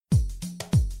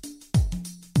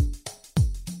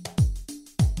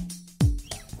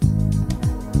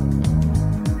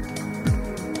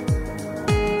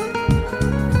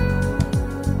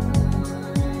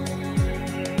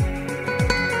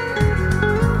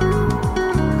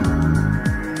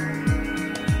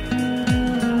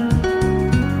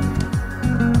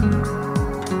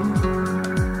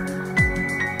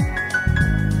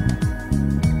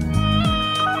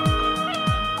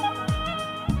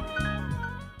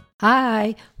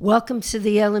Hi, welcome to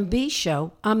the Ellen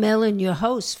Show. I'm Ellen, your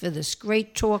host for this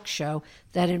great talk show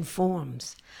that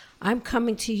informs. I'm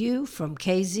coming to you from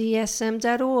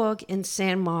kzsm.org in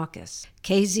San Marcos.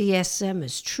 KZSM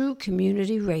is true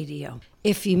community radio.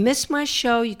 If you miss my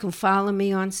show, you can follow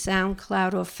me on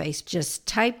SoundCloud or Facebook. Just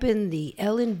type in the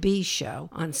Ellen B Show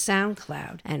on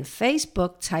SoundCloud, and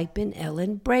Facebook type in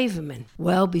Ellen Braverman.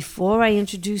 Well, before I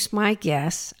introduce my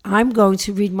guests, I'm going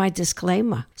to read my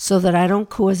disclaimer so that I don't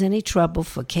cause any trouble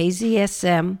for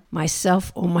KZSM,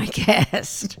 myself, or my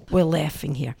guest. We're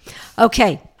laughing here.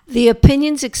 Okay. The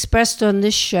opinions expressed on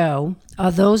this show are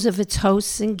those of its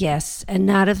hosts and guests and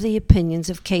not of the opinions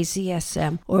of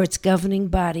KCSM or its governing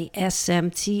body,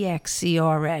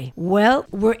 SMTXCRA. Well,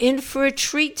 we're in for a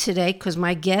treat today because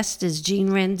my guest is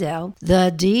Jeanne Randall,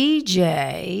 the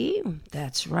DJ,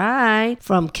 that's right,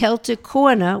 from Celtic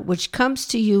Corner, which comes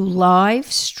to you live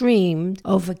streamed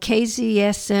over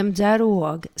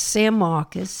KZSM.org, San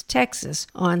Marcos, Texas,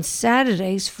 on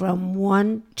Saturdays from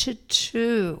 1 to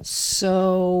 2.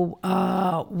 So,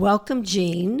 welcome,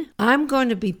 Jeanne. I'm going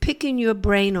to be picking your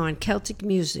brain on Celtic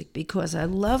music because I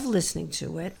love listening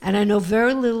to it and I know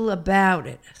very little about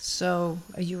it. So,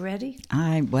 are you ready?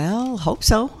 I hope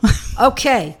so.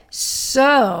 Okay,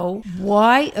 so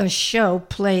why a show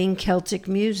playing Celtic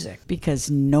music?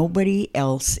 Because nobody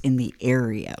else in the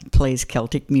area plays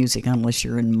Celtic music unless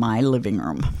you're in my living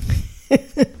room.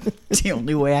 It's the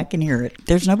only way I can hear it.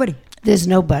 There's nobody. There's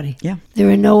nobody. Yeah. There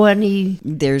are no any.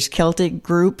 There's Celtic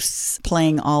groups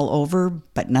playing all over,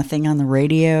 but nothing on the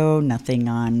radio, nothing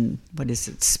on,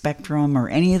 Spectrum or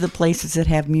any of the places that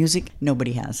have music.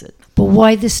 Nobody has it. But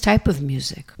why this type of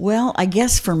music? Well, I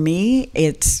guess for me,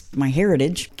 it's my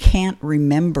heritage. Can't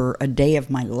remember a day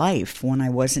of my life when I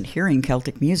wasn't hearing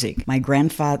Celtic music. My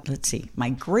great-grandfather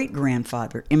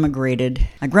immigrated.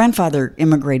 My grandfather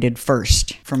immigrated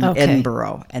first from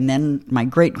Edinburgh, and then my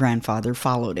great-grandfather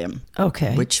followed him.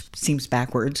 Okay. Which seems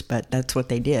backwards, but that's what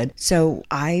they did. So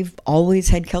I've always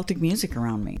had Celtic music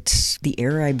around me. It's the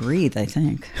air I breathe, I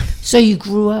think. So you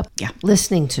grew up Yeah.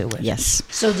 listening to it? Yes.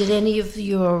 So did any of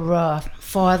your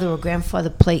father or grandfather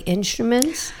play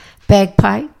instruments,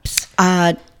 bagpipes?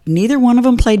 Neither one of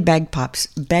them played bagpipes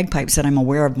that I'm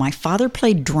aware of. My father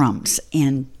played drums,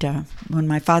 and when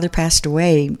my father passed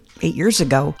away 8 years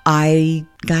ago, I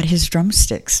got his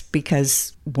drumsticks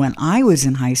because when I was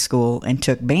in high school and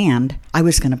took band, I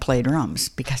was going to play drums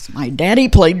because my daddy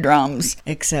played drums,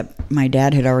 except my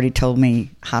dad had already told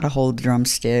me how to hold the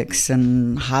drumsticks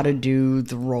and how to do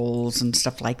the rolls and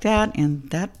stuff like that, and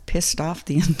that pissed off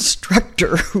the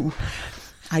instructor who...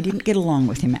 I didn't get along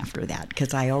with him after that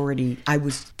because I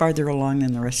was farther along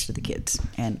than the rest of the kids,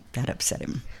 and that upset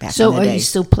him back in the day. So are you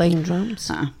still playing drums?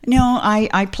 No,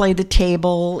 I play the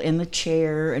table and the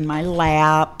chair and my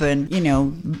lap, and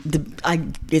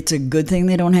it's a good thing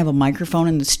they don't have a microphone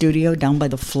in the studio down by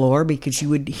the floor because you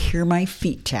would hear my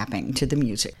feet tapping to the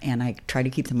music, and I try to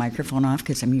keep the microphone off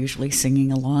because I'm usually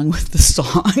singing along with the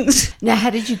songs. Now, how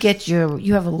did you get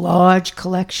you have a large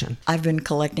collection? I've been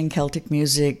collecting Celtic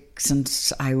music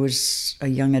since I was a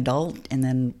young adult, and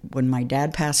then when my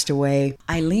dad passed away,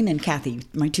 Eileen and Kathy,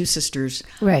 my two sisters,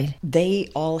 right,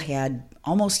 they all had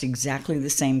almost exactly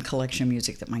the same collection of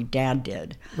music that my dad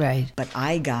did. Right. But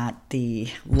I got the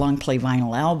long play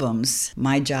vinyl albums.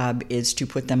 My job is to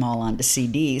put them all onto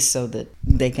CDs so that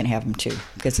they can have them too,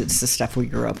 because it's the stuff we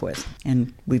grew up with.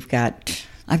 And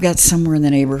I've got somewhere in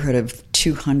the neighborhood of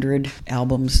 200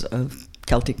 albums of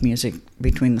Celtic music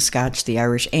between the Scotch, the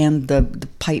Irish, and the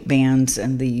pipe bands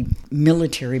and the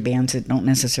military bands that don't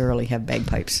necessarily have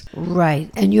bagpipes. Right,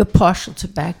 and you're partial to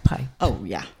bagpipe. Oh,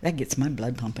 yeah, that gets my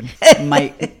blood pumping.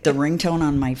 The ringtone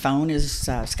on my phone is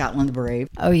Scotland the Brave.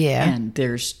 Oh, yeah. And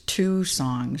there's two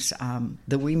songs,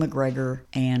 The Wee McGregor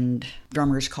and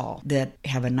Drummer's Call, that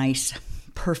have a nice...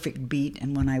 perfect beat.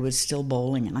 And when I was still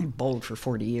bowling, and I bowled for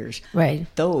 40 years, right,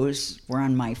 those were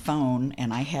on my phone,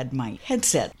 and I had my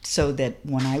headset so that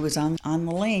when I was on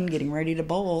the lane getting ready to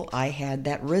bowl, I had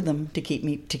that rhythm to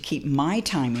keep my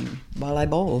timing while I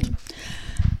bowled.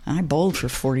 I bowled for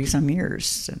 40-some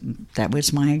years, and that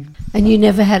was my... And you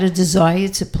never had a desire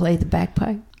to play the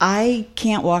bagpipe? I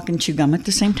can't walk and chew gum at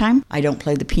the same time. I don't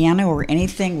play the piano or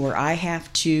anything where I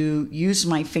have to use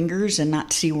my fingers and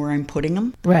not see where I'm putting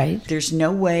them. Right. There's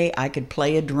no way I could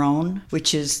play a drone,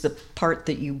 which is the part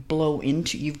that you blow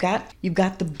into. You've got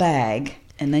the bag,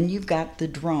 and then you've got the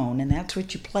drone, and that's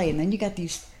what you play. And then you got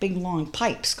these big long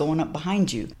pipes going up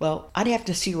behind you. Well, I'd have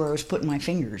to see where I was putting my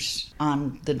fingers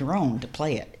on the drone to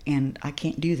play it, and I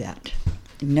can't do that.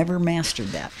 never mastered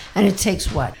that. And it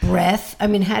takes what? Breath? I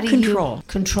mean, how do you...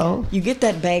 Control. You get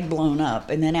that bag blown up,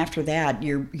 and then after that,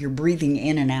 you're breathing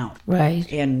in and out.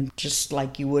 Right. And just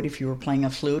like you would if you were playing a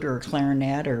flute or a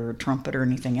clarinet or a trumpet or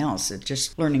anything else, it's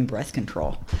just learning breath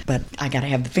control. But I got to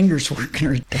have the fingers working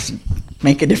or it doesn't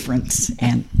make a difference.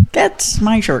 And that's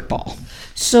my shortfall.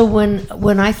 So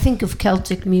when I think of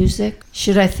Celtic music,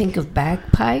 should I think of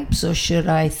bagpipes or should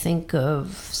I think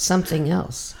of something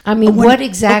else? I mean, what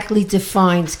exactly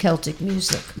defines Celtic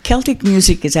music? Celtic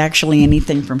music is actually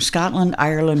anything from Scotland,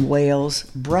 Ireland, Wales,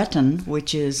 Breton,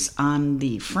 which is on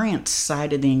the France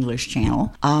side of the English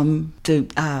Channel.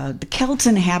 The Celts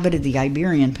inhabited the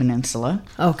Iberian Peninsula.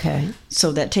 Okay.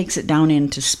 So that takes it down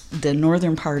into the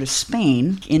northern part of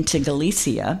Spain, into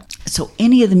Galicia. So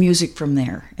any of the music from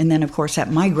there. And then, of course,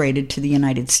 that migrated to the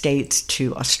United States,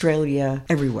 to Australia,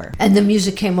 everywhere. And the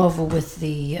music came over with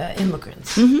the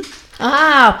immigrants. Mm-hmm.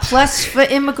 Plus for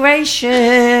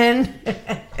immigration.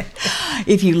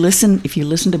 If you listen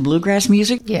to bluegrass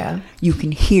music, yeah, you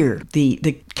can hear the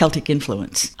Celtic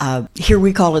influence. Here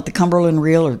we call it the Cumberland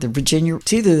Reel or the Virginia.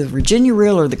 It's either the Virginia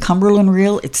Reel or the Cumberland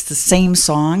Reel. It's the same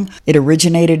song. It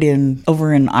originated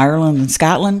over in Ireland and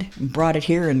Scotland, and brought it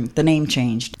here, and the name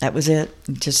changed. That was it.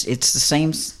 It's the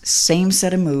same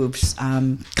set of moves.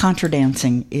 Contra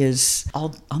dancing is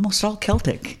almost all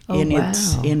Celtic in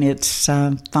its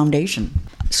foundation.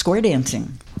 Square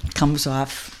dancing comes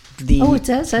off the... Oh, it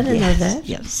does? I didn't know that.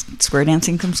 Yes. Square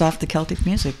dancing comes off the Celtic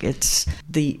music. It's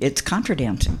contra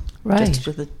dancing. Right. Just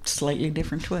with a slightly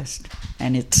different twist.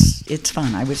 And it's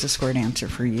fun. I was a square dancer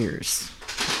for years.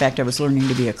 In fact, I was learning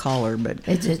to be a caller, but...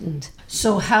 It didn't.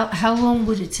 So how long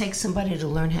would it take somebody to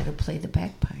learn how to play the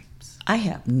bagpipes? I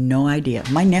have no idea.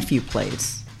 My nephew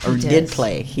plays. Or did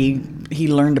play. He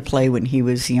learned to play when he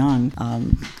was young.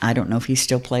 I don't know if he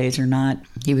still plays or not.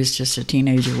 He was just a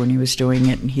teenager when he was doing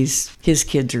it, and his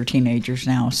kids are teenagers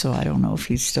now, so I don't know if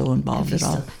he's still involved at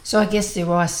all. So I guess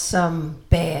there are some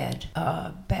bad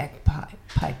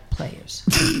bagpipe players.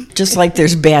 Just like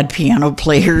there's bad piano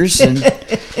players and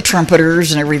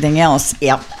trumpeters and everything else.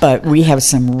 Yep. But we have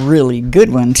some really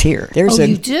good ones here.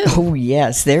 You do? Oh,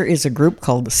 yes. There is a group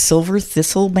called the Silver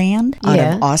Thistle Band out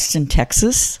of Austin,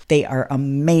 Texas. They are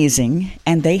amazing,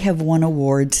 and they have won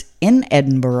awards in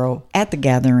Edinburgh at the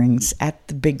gatherings, at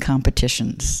the big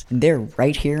competitions. And they're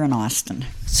right here in Austin.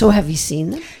 So have you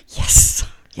seen them? Yes.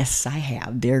 Yes, I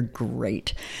have. They're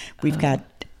great. We've got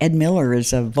Ed Miller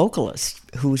is a vocalist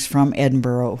who's from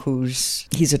Edinburgh,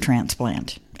 he's a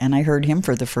transplant. And I heard him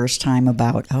for the first time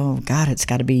about, it's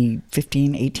got to be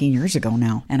 15, 18 years ago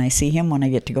now. And I see him when I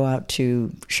get to go out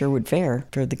to Sherwood Fair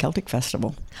for the Celtic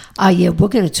Festival. Yeah, we're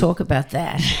going to talk about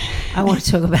that. I want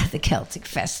to talk about the Celtic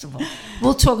Festival.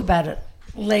 We'll talk about it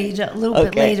later, a little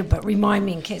bit later, but remind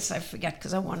me in case I forget,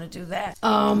 because I want to do that.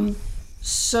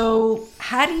 So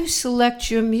how do you select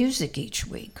your music each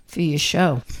week for your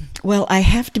show? Well, I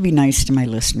have to be nice to my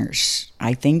listeners.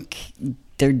 I think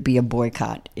there'd be a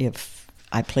boycott if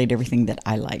I played everything that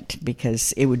I liked,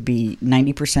 because it would be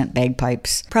 90%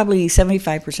 bagpipes, probably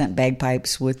 75%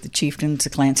 bagpipes with the Chieftains, the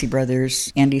Clancy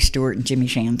Brothers, Andy Stewart, and Jimmy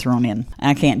Jeanne thrown in.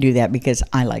 I can't do that because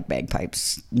I like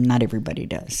bagpipes. Not everybody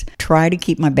does. Try to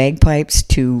keep my bagpipes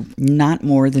to not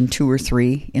more than 2 or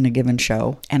 3 in a given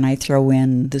show, and I throw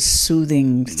in the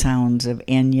soothing sounds of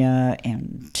Enya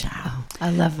and...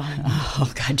 I love Enya.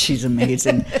 Oh, God, she's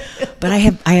amazing. But I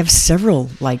have several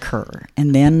like her,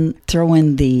 and then throw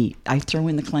in the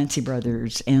Clancy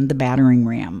Brothers and the Battering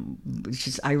Ram, which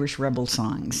is Irish rebel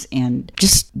songs, and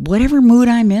just whatever mood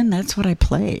I'm in, that's what I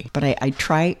play. But I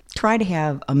try to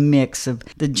have a mix of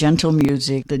the gentle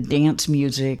music, the dance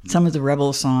music, some of the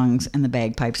rebel songs, and the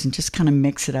bagpipes, and just kind of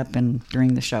mix it up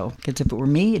during the show. Because if it were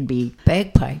me, it'd be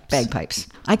bagpipes.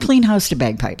 I clean house to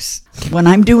bagpipes. When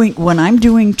I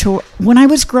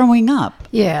was growing up,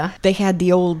 they had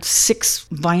the old 6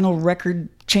 vinyl record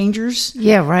changers.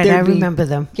 Yeah, right. I remember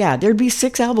them. Yeah, there'd be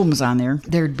 6 albums on there.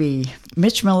 There'd be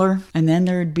Mitch Miller, and then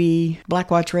there'd be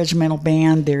Black Watch Regimental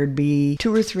Band. There'd be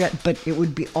 2 or 3, but it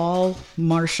would be all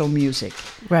Marshall music.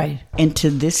 Right. And to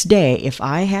this day, if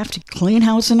I have to clean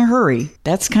house in a hurry,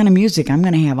 that's the kind of music I'm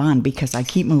going to have on, because I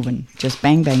keep moving. Just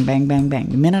bang, bang, bang, bang, bang.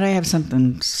 The minute I have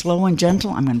something slow and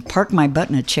gentle, I'm going to park my butt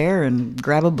in a chair and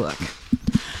grab a book.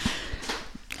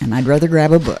 And I'd rather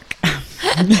grab a book.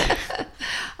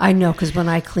 I know, because when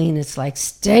I clean, it's like,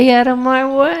 stay out of my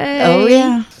way. Oh,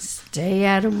 yeah. Stay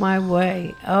out of my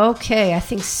way. Okay, I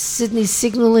think Sydney's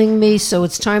signaling me, so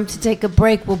it's time to take a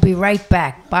break. We'll be right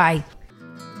back. Bye.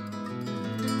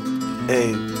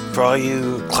 Hey, for all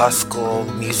you classical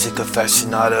music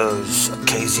aficionados,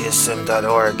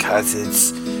 KZSM.org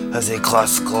has a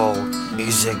classical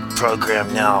music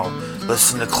program now.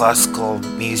 Listen to classical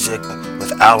music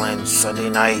with Alan Sunday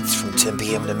nights from 10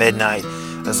 p.m. to midnight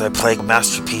as I play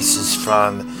masterpieces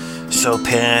from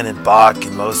Chopin and Bach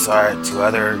and Mozart to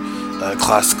other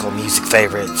classical music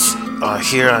favorites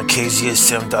here on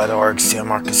KZSM.org, San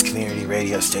Marcos Community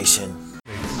Radio Station.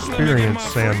 Experience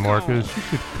San Marcos. You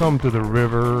could come to the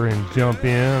river and jump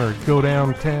in, or go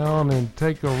downtown and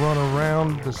take a run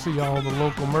around to see all the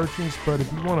local merchants. But if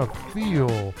you want to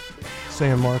feel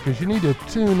San Marcos, you need to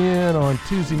tune in on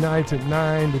Tuesday nights at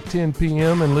 9 to 10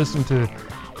 p.m. and listen to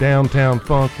Downtown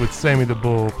Funk with Sammy the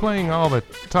Bull, playing all the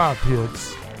top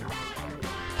hits,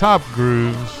 top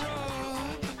grooves,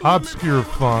 obscure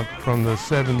funk from the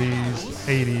 70s,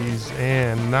 80s,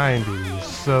 and 90s.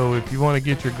 So if you want to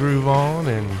get your groove on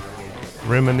and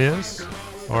reminisce,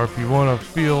 or if you want to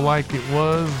feel like it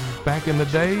was back in the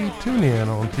day, tune in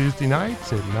on Tuesday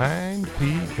nights at 9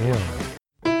 p.m.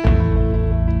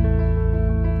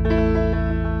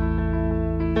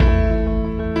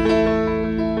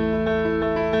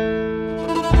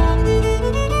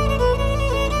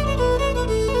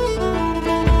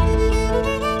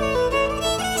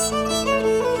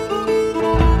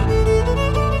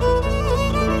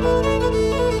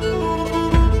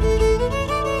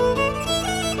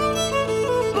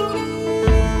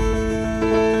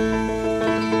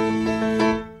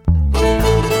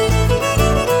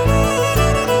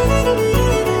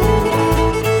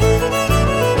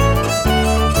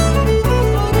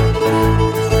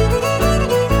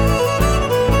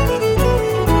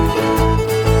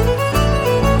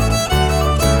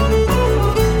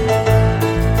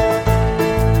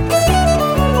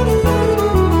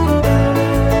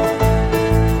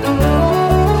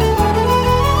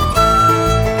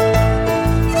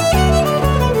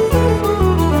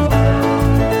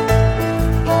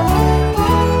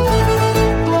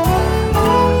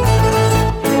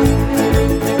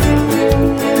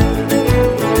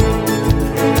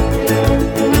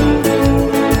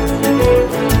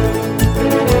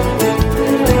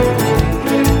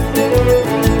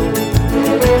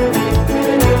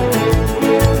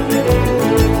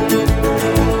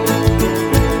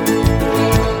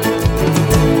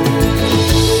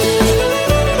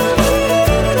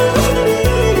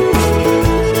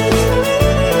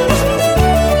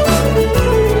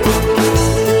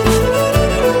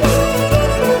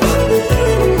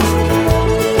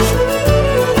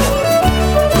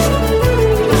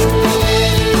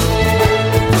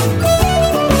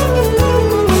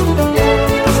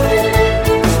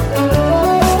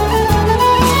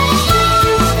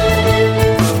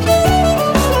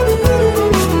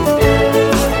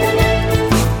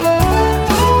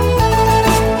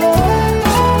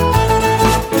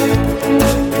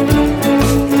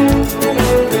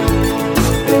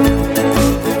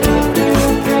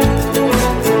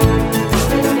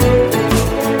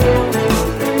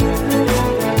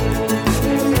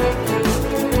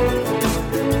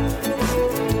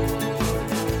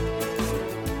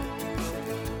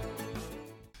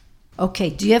 Okay,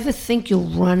 do you ever think you'll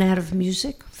run out of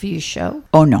music for your show?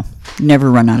 Oh, no. Never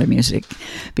run out of music,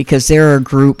 because there are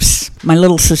groups. My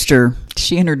little sister,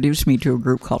 she introduced me to a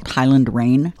group called Highland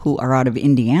Rain, who are out of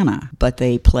Indiana, but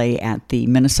they play at the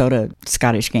Minnesota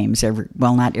Scottish Games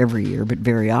not every year, but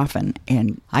very often.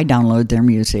 And I download their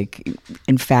music.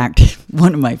 In fact,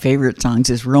 one of my favorite songs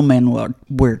is Real Men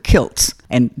Wear Kilts.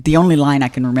 And the only line I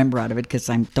can remember out of it, because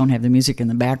I don't have the music in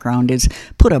the background, is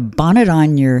put a bonnet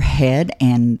on your head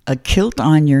and a kilt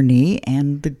on your knee,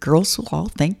 and the girls will all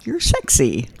think you're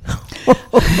sexy.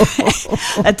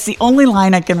 That's the only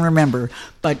line I can remember.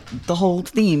 But the whole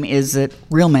theme is that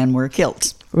real men wear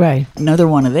kilts. Right. Another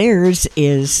one of theirs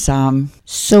is...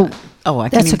 I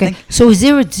can't that's even okay. think. So is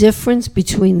there a difference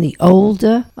between the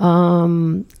older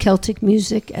Celtic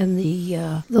music and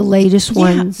the latest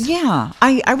ones? Yeah.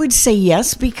 I would say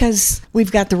yes, because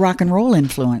we've got the rock and roll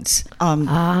influence.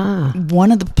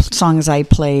 One of the songs I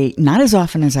play, not as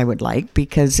often as I would like,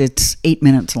 because it's 8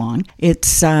 minutes long.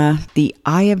 It's The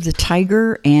Eye of the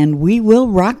Tiger and We Will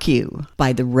Rock You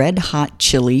by the Red Hot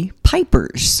Chili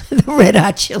Pipers. The Red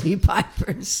Hot Chili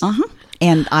Pipers. Uh-huh.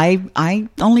 And I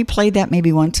only play that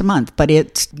maybe once a month, but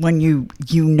it's when you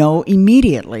know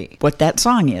immediately what that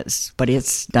song is. But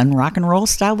it's done rock and roll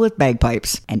style with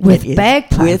bagpipes. And with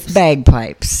bagpipes? With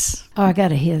bagpipes. Oh, I got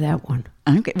to hear that one.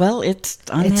 Okay, well, it's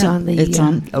on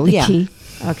the key.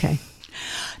 Okay.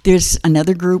 There's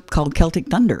another group called Celtic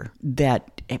Thunder that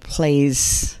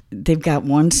plays, they've got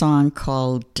one song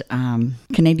called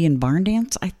Canadian Barn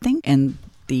Dance, I think, and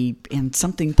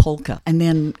something polka. And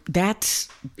then that's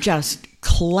just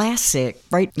classic,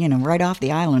 right off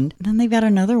the island. Then they've got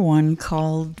another one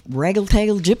called Raggle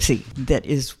Taggle Gypsy that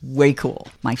is way cool.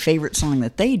 My favorite song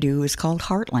that they do is called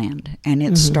Heartland, and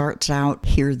it starts out,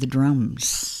 "Hear the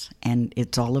drums." And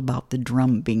it's all about the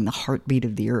drum being the heartbeat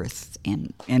of the earth.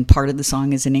 And part of the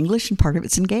song is in English and part of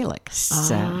it's in Gaelic.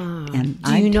 So, and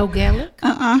do you know Gaelic?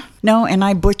 No, and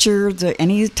I butcher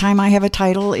any time I have a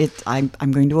title. I'm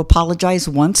going to apologize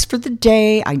once for the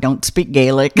day. I don't speak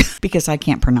Gaelic because I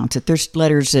can't pronounce it. There's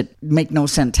letters that make no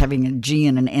sense having a G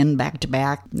and an N back to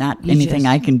back. Not anything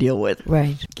I can deal with.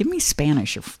 Right. Give me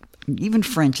Spanish or even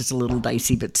French is a little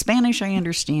dicey, but Spanish I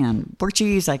understand.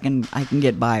 Portuguese I can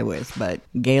get by with, but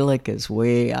Gaelic is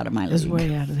way out of my league. It's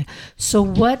way out of there. So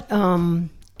what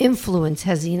influence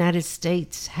has the United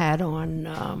States had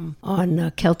on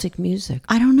Celtic music?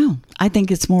 I don't know. I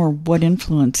think it's more what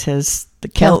influence has the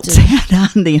Celts had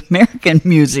on the American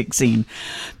music scene,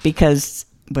 because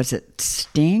was it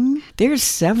Sting? There's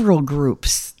several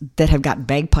groups that have got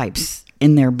bagpipes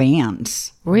in their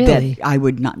bands. Really? That I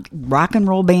would not, rock and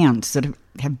roll bands that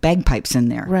have bagpipes in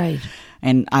there. Right.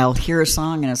 And I'll hear a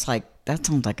song and it's like, that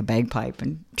sounds like a bagpipe.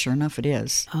 And sure enough, it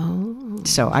is. Oh.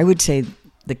 So I would say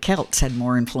the Celts had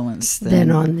more influence than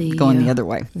on the going the other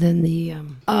way. Than the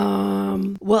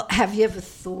well, have you ever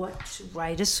thought to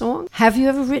write a song? Have you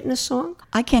ever written a song?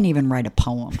 I can't even write a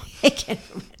poem. I can't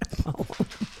write a poem.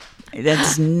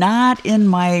 That's not in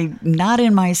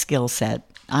my skill set.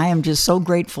 I am just so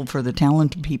grateful for the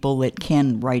talented people that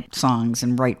can write songs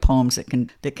and write poems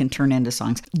that can turn into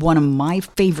songs. One of my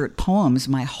favorite poems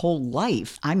my whole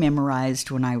life, I memorized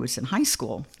when I was in high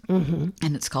school. Mm-hmm.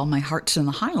 And it's called My Heart's in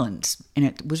the Highlands. And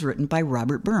it was written by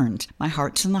Robert Burns. My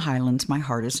heart's in the Highlands, my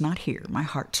heart is not here. My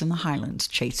heart's in the Highlands,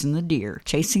 chasing the deer,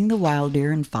 chasing the wild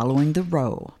deer and following the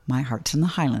roe. My heart's in the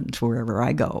Highlands, wherever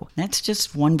I go. That's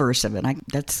just one verse of it.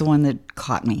 That's the one that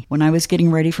caught me. When I was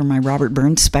getting ready for my Robert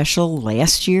Burns special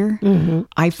last year,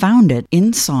 I found it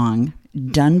in song,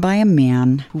 done by a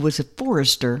man who was a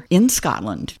forester in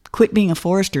Scotland, quit being a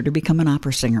forester to become an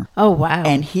opera singer. Oh, wow.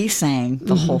 And he sang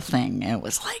the whole thing. And it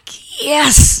was like,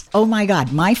 yes! Oh, my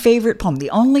God. My favorite poem,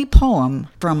 the only poem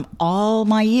from all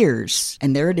my years.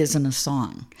 And there it is in a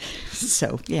song.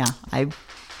 So, yeah, I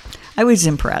was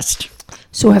impressed.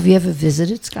 So have you ever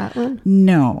visited Scotland?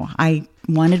 No. I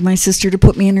wanted my sister to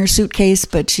put me in her suitcase,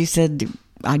 but she said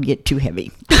I'd get too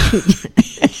heavy.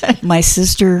 My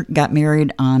sister got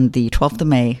married on the 12th of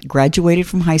May, graduated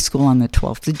from high school on the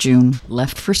 12th of June,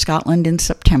 left for Scotland in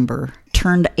September,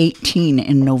 turned 18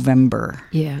 in November,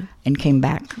 and came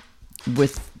back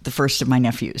with the first of my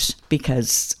nephews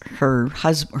because her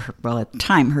husband, at the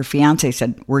time, her fiance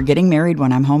said, "We're getting married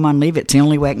when I'm home on leave. It's the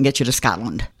only way I can get you to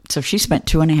Scotland." So she spent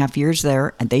 2.5 years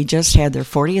there, and they just had their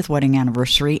 40th wedding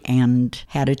anniversary and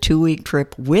had a 2-week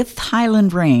trip with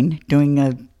Highland Rain, doing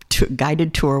a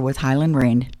guided tour with Highland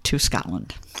Rain to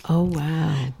Scotland. Oh,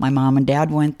 wow. My mom and dad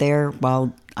went there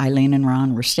while Eileen and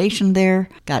Ron were stationed there.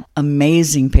 Got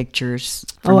amazing pictures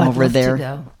from over there. To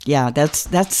go. Yeah, that's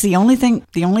the only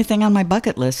thing on my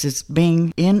bucket list is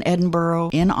being in Edinburgh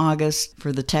in August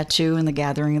for the tattoo and the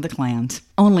Gathering of the Clans.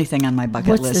 Only thing on my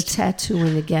bucket list. What's the tattoo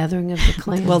and the Gathering of the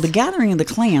Clans? Well, the Gathering of the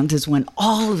Clans is when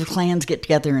all of the clans get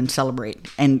together and celebrate,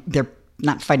 and they're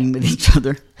not fighting with each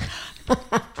other.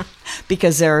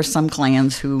 Because there are some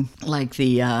clans who, like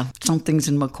the somethings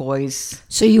in McCoy's.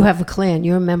 So you have a clan.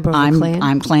 You're a member of a clan?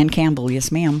 I'm Clan Campbell,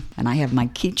 yes, ma'am. And I have my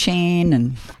keychain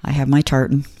and I have my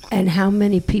tartan. And how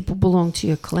many people belong to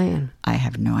your clan? I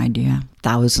have no idea.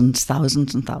 Thousands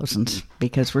and thousands,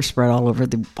 because we're spread all over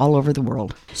the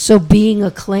world. So being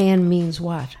a clan means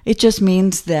what? It just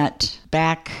means that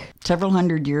back several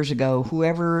hundred years ago,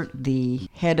 whoever the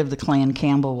head of the Clan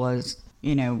Campbell was,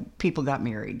 people got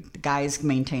married. The guys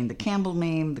maintained the Campbell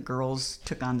name. The girls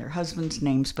took on their husbands'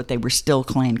 names, but they were still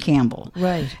Clan Campbell.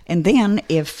 Right. And then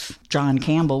if John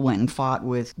Campbell went and fought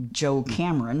with Joe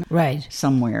Cameron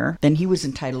somewhere, then he was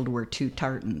entitled to wear 2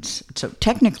 tartans. So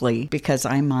technically, because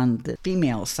I'm on the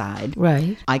female side,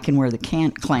 I can wear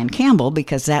the Clan Campbell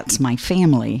because that's my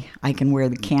family. I can wear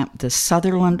the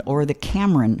Sutherland or the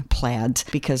Cameron plaids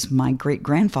because my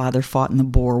great-grandfather fought in the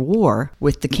Boer War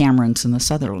with the Camerons and the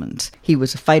Sutherlands. He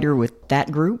was a fighter with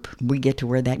that group. We get to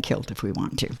wear that kilt if we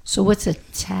want to. So what's a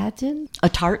tartan? A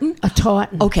tartan? A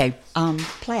tartan. Okay,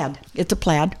 plaid. It's a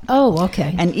plaid. Oh,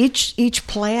 okay. And each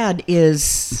plaid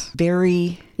is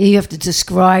very... You have to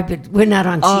describe it. We're not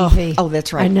on TV. Oh,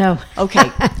 that's right. I know. Okay,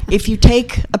 if you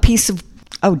take a piece of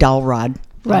dowel rod.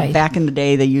 Right. Back in the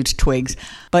day, they used twigs,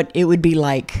 but it would be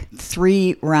like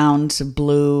 3 rounds of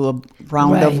blue, a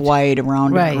round of white, a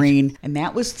round of green, and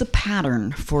that was the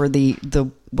pattern for the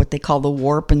what they call the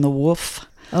warp and the woof.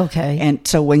 Okay. And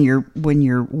so when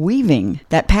you're weaving,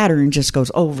 that pattern just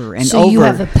goes over and over. So you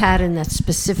have a pattern that's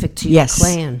specific to your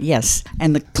clan. Yes.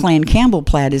 And the Clan Campbell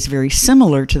plaid is very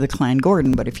similar to the Clan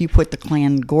Gordon, but if you put the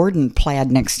Clan Gordon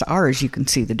plaid next to ours, you can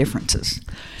see the differences.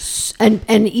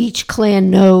 And each clan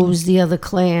knows the other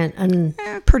clan, and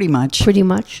pretty much. Pretty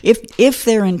much. If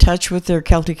they're in touch with their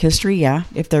Celtic history, yeah.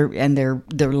 If they're and their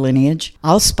lineage,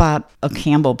 I'll spot a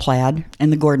Campbell plaid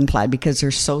and the Gordon plaid because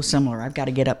they're so similar. I've got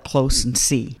to get up close and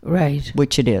see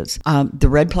which it is. The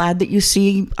red plaid that you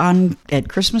see at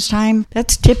Christmas time,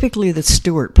 that's typically the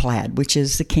Stuart plaid, which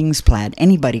is the King's plaid.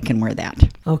 Anybody can wear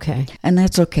that. Okay. And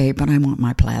that's okay, but I want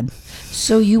my plaid.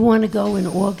 So you want to go in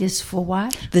August for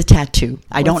what? The tattoo.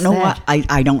 I don't know that?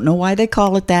 I don't know why they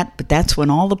call it that, but that's when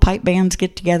all the pipe bands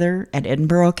get together at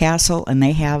Edinburgh Castle, and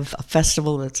they have a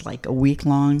festival that's like a week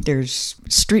long. There's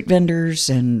street vendors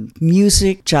and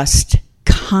music just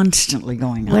constantly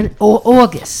going on.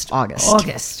 August.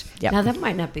 Yep. Now that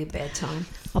might not be a bad time.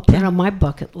 I'll put it on my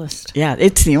bucket list. Yeah,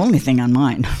 it's the only thing on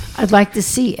mine. I'd like to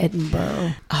see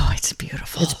Edinburgh. Oh, it's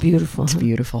beautiful. It's beautiful. It's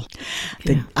beautiful.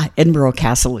 Yeah. The Edinburgh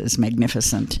Castle is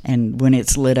magnificent, and when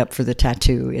it's lit up for the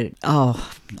tattoo,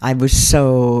 I was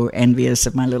so envious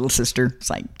of my little sister. It's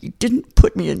like, you didn't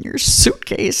put me in your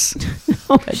suitcase.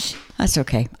 That's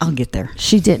okay. I'll get there.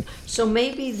 She did. So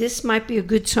maybe this might be a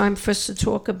good time for us to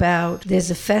talk about, there's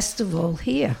a festival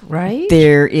here, right?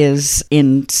 There is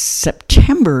in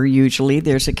September, usually,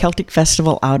 there's a Celtic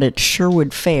festival out at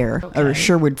Sherwood Fair, or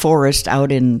Sherwood Forest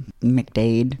out in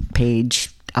McDade,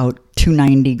 Page, out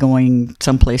 290 going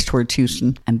someplace towards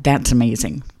Houston, and that's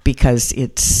amazing because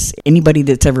it's anybody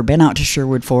that's ever been out to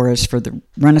Sherwood Forest for the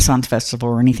Renaissance Festival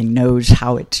or anything knows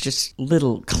how it's just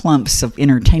little clumps of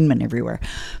entertainment everywhere,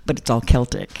 but it's all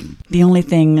Celtic. The only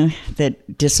thing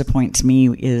that disappoints me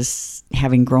is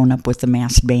having grown up with the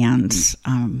massed bands.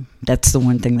 That's the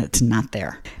one thing that's not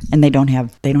there, and they don't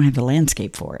have the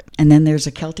landscape for it. And then there's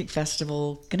a Celtic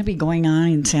festival going to be going on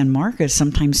in San Marcos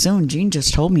sometime soon. Jeanne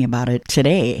just told me about it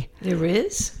today. There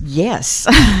is? Yes.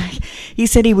 He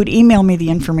said he would email me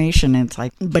the information, and it's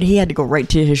like, but he had to go right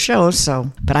to his show,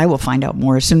 but I will find out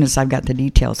more as soon as I've got the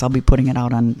details. I'll be putting it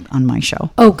out on my show.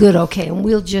 Oh, good, okay. And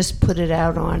we'll just put it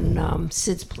out on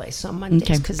Sid's Place on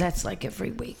Mondays, because that's like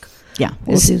every week. Yeah.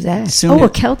 We'll do that. A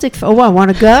Celtic. I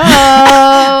want to go.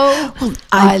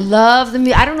 I love the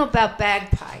music. I don't know about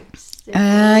bagpipes.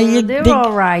 They're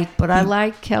all right, but I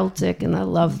like Celtic and I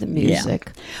love the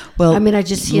music. Yeah. Well, I mean, I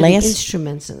just hear the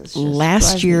instruments. And it's just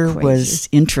last year was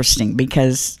interesting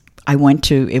because I went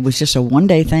to, it was just a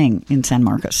one-day thing in San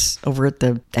Marcos over at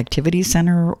the activity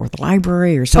center or the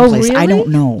library or someplace. Oh, really? I don't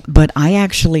know. But I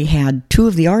actually had two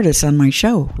of the artists on my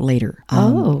show later.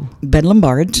 Bedlam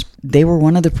Bards, they were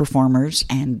one of the performers,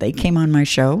 and they came on my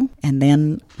show. And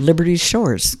then Liberty's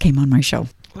Shores came on my show.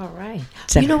 All right.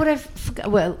 You know what I forgot?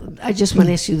 Well, I just want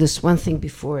to ask you this one thing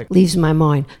before it leaves my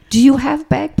mind. Do you have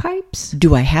bagpipes?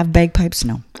 Do I have bagpipes?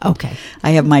 No. Okay. I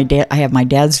have my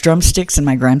dad's drumsticks and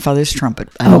my grandfather's trumpet.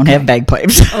 I don't have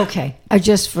bagpipes. Okay.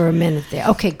 Just for a minute there.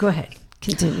 Okay, go ahead.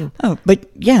 Continue. Oh, but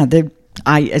yeah,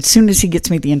 as soon as he gets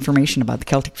me the information about the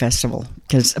Celtic Festival,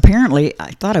 because apparently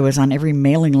I thought I was on every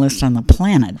mailing list on the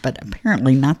planet, but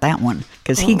apparently not that one,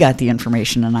 because he got the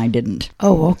information and I didn't.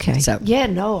 Oh, okay. So, yeah,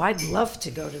 no, I'd love to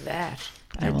go to that.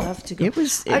 I'd love to go. It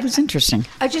was interesting.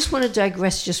 I just want to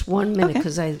digress just 1 minute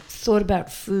because I thought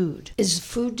about food. Is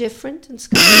food different in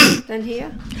Scotland than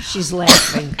here? She's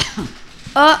laughing.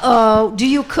 Uh-oh. Do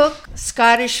you cook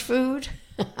Scottish food?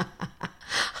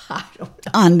 I don't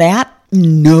know. On that,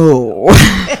 no.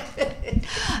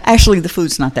 Actually, the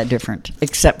food's not that different,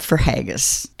 except for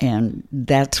haggis. And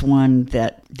that's one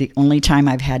that the only time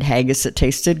I've had haggis that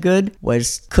tasted good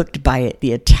was cooked by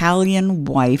the Italian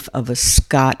wife of a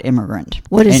Scot immigrant.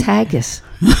 What is haggis?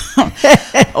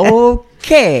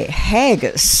 Okay,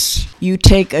 haggis. You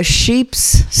take a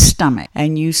sheep's stomach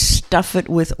and you stuff it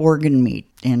with organ meat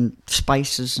and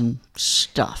spices and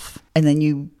stuff. And then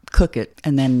you cook it.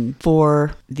 And then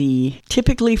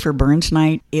typically for Burns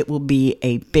night, it will be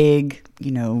a big,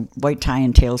 white tie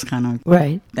and tails kind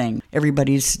of thing.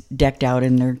 Everybody's decked out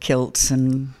in their kilts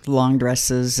and long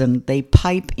dresses, and they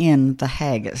pipe in the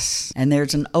haggis. And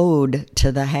there's an ode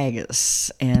to the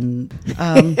haggis. And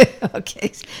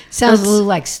okay, sounds a little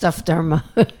like stuffed Dharma.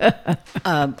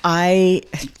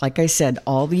 Like I said,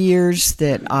 all the years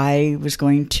that I was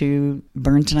going to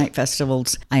Burns Night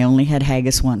festivals, I only had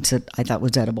haggis once that I thought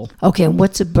was edible. Okay, and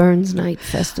what's a Burns Night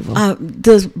festival?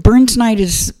 The Burns Night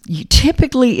is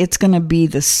typically it's going to be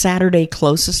the Saturday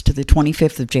closest to the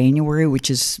 25th of January, which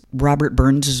is Robert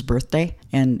Burns' birthday.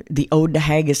 And the Ode to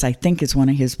Haggis, I think, is one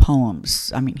of his poems.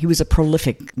 I mean, he was a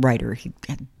prolific writer. He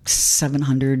had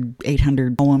 700,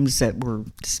 800 poems that were,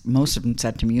 most of them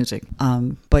set to music.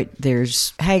 But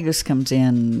there's, Haggis comes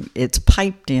in, it's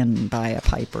piped in by a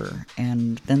piper.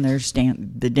 And then there's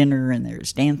the dinner, and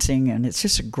there's dancing, and it's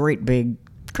just a great big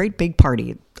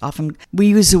party. Often we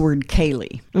use the word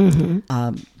Ceilidh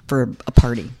for a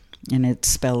party, and it's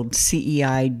spelled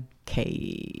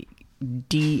CEIKDHL,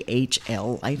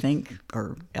 I think,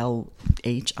 or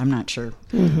LH. I'm not sure.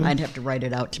 I'd have to write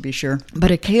it out to be sure.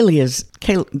 But a Ceilidh is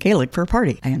Gaelic for a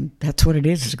party, and that's what it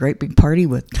is. It's a great big party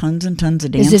with tons and tons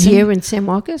of dancing. Is it here in San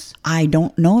Marcos? I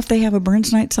don't know if they have a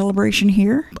Burns Night celebration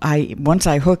here. Once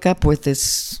I hook up with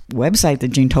this website that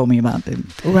Jeanne told me about,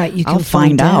 right, you can I'll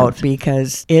find out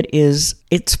because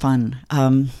it's fun.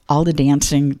 All the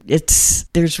dancing,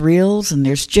 there's reels and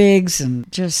there's jigs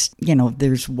and just,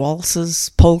 there's waltzes,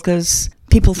 polkas.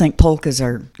 People think polkas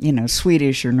are,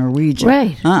 Swedish or Norwegian.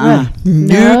 Right. Right.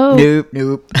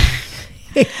 Nope.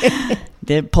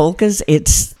 The polkas,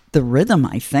 it's the rhythm,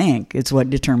 I think, is what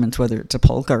determines whether it's a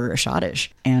polka or a schottisch.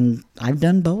 And I've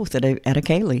done both at a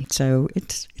Ceilidh, so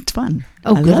it's fun.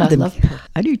 Oh, good. I love it.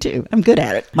 I do too. I'm good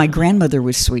at it. My grandmother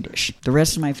was Swedish. The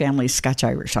rest of my family is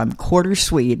Scotch-Irish. I'm quarter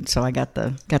Swede, so I got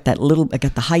the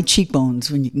high cheekbones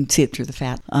when you can see it through the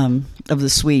fat of the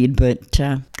Swede, but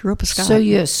grew up a Scot.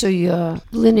 So your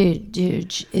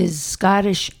lineage is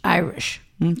Scottish-Irish.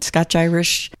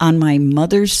 Scotch-Irish. On my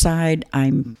mother's side,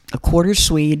 I'm a quarter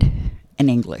Swede and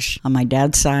English. On my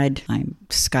dad's side, I'm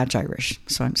Scotch-Irish.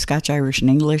 So I'm Scotch-Irish and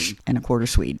English and a quarter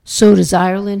Swede. So does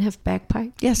Ireland have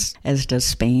bagpipe? Yes, as does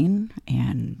Spain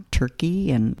and Turkey.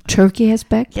 And Turkey has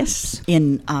bagpipes? Yes.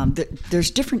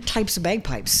 There's different types of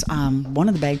bagpipes. One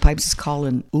of the bagpipes is called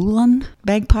an Ulan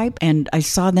bagpipe, and I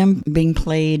saw them being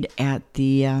played at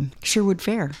the Sherwood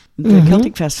Fair, the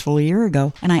Celtic Festival a year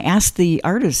ago. And I asked the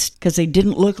artist, because they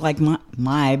didn't look like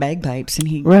my bagpipes, and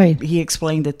he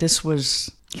explained that this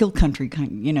was hill country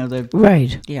kind,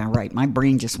 right. Yeah, right. My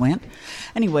brain just went.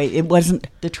 Anyway, it wasn't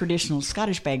the traditional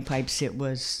Scottish bagpipes. It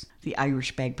was the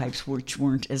Irish bagpipes, which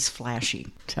weren't as flashy.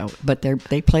 But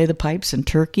they play the pipes in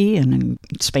Turkey and in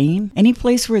Spain. Any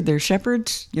place where there's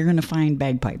shepherds, you're going to find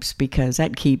bagpipes because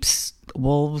that keeps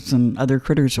wolves and other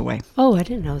critters away. Oh, I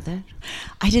didn't know that.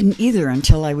 I didn't either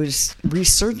until I was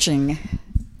researching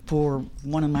for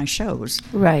one of my shows.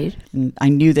 Right. And I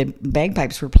knew that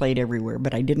bagpipes were played everywhere,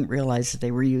 but I didn't realize that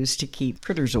they were used to keep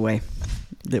critters away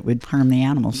that would harm the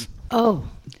animals. Oh,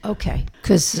 okay.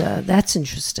 Because that's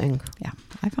interesting. Yeah,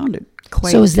 I found it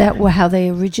quite... So is that how they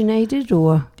originated,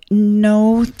 or...?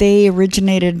 No, they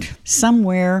originated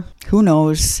somewhere, who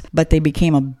knows, but they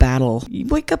became a battle. You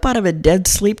wake up out of a dead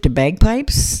sleep to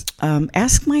bagpipes?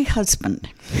 Ask my husband.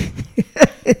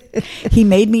 He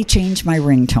made me change my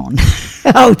ringtone.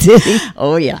 Oh, did he?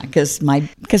 Oh, yeah, because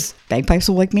bagpipes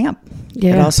will wake me up.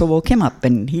 Yeah. It also woke him up,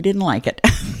 and he didn't like it.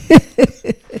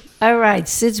 All right,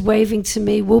 Sid's waving to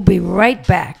me. We'll be right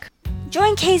back.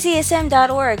 Join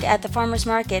kzsm.org at the Farmers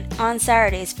Market on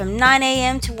Saturdays from 9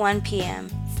 a.m. to 1 p.m.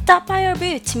 Stop by our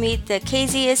booth to meet the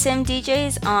KZSM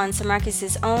DJs on San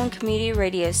Marcos' own community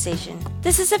radio station.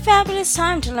 This is a fabulous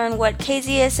time to learn what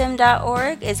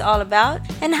kzsm.org is all about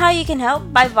and how you can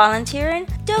help by volunteering,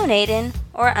 donating,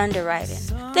 or underwriting.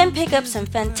 Then pick up some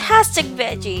fantastic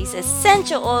veggies,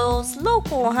 essential oils,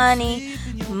 local honey,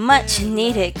 much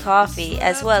needed coffee,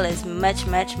 as well as much,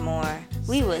 much more.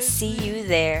 We will see you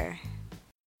there.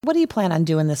 What do you plan on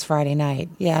doing this Friday night?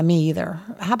 Yeah, me either.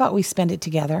 How about we spend it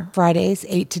together? Fridays,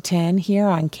 8 to 10 here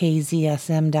on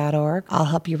kzsm.org. I'll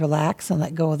help you relax and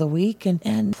let go of the week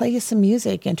and play you some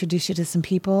music, introduce you to some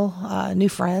people, new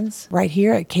friends, right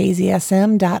here at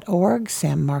kzsm.org,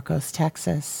 San Marcos,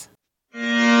 Texas.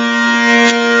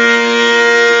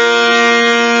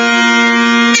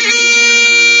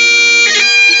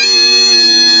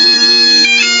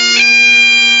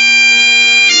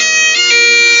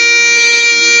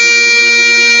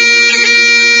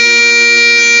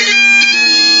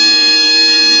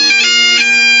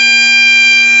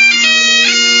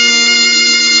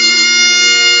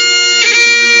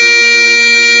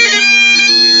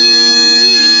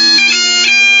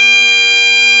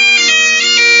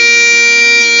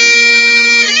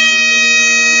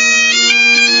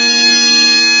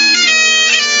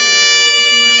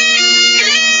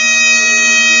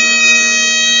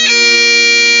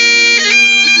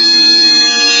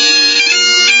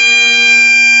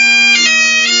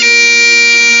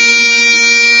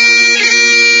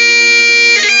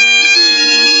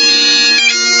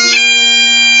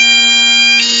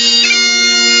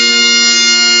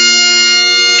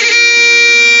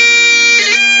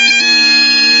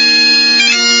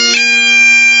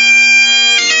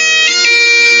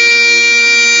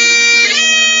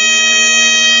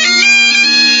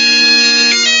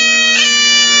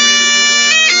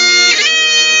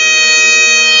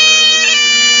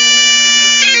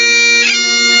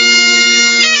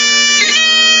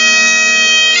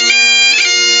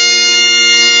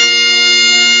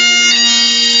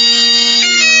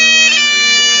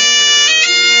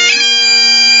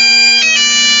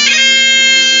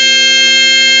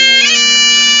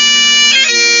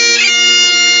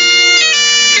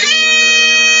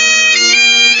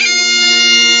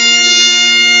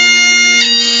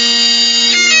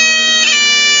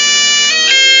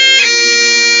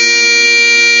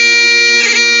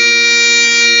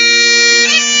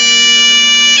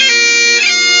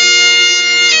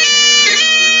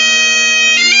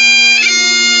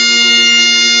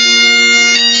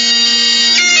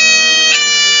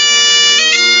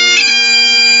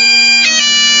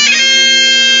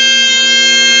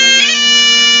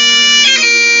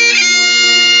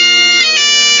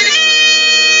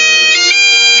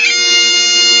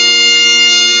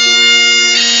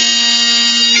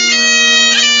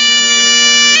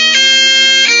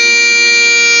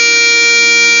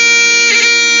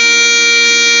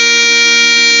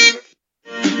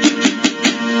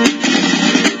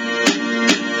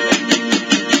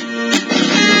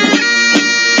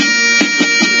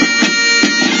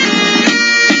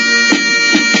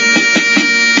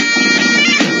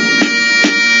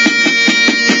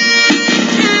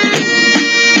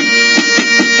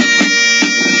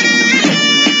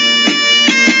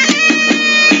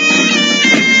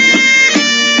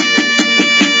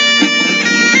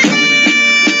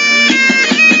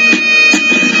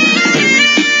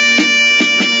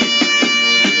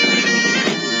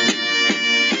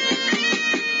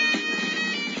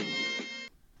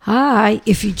 Hi,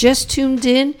 if you just tuned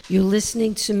in, you're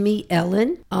listening to me,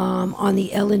 Ellen, on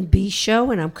the Ellen B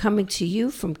Show, and I'm coming to you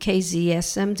from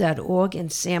kzsm.org in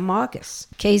San Marcos.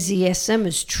 KZSM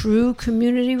is true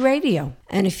community radio.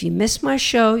 And if you miss my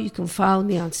show, you can follow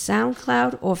me on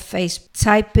SoundCloud or Facebook.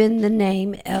 Type in the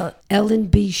name Ellen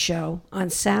B Show on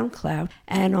SoundCloud.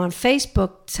 And on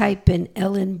Facebook, type in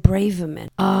Ellen Braverman.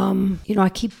 I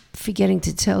keep forgetting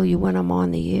to tell you when I'm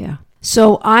on the air.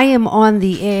 So I am on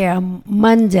the air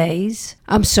Mondays.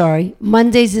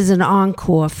 Mondays is an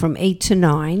encore from 8 to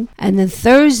 9. And then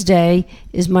Thursday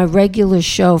is my regular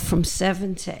show from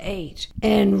 7 to 8.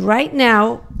 And right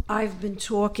now, I've been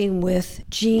talking with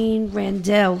Jeanne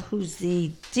Randall, who's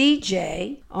the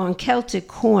DJ on Celtic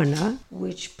Corner,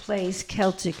 which plays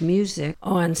Celtic music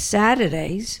on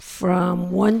Saturdays from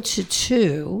 1 to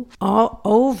 2, all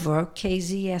over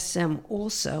KZSM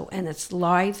also, and it's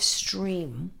live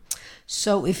stream.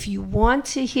 So if you want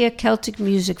to hear Celtic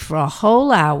music for a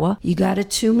whole hour, you got to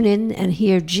tune in and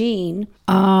hear Jeanne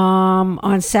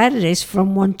on Saturdays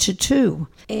from 1 to 2.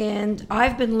 And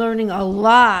I've been learning a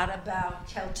lot about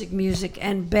Celtic music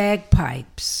and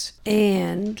bagpipes.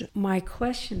 And my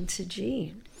question to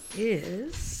Jeanne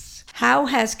is, how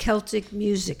has Celtic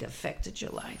music affected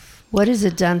your life? What has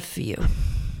it done for you?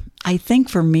 I think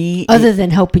for me... Other than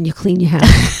helping you clean your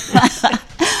house.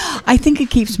 I think it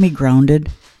keeps me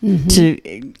grounded.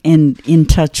 Mm-hmm. in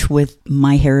touch with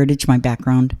my heritage, my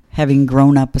background, having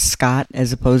grown up a Scot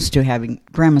as opposed to having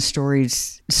Grandma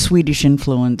Story's Swedish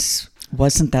influence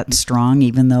wasn't that strong,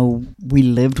 even though we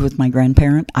lived with my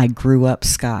grandparent. I grew up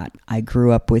Scot. I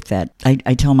grew up with that.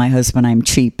 I tell my husband I'm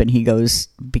cheap, and he goes,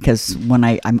 because when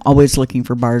I'm always looking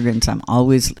for bargains, I'm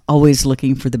always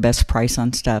looking for the best price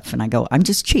on stuff, and I go, I'm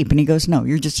just cheap, and he goes, no,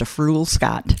 you're just a frugal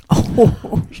Scot.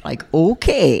 Oh, like,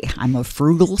 okay, I'm a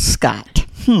frugal Scot.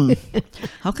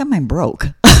 How come I'm broke?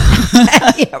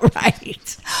 Yeah,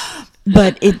 right.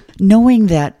 But knowing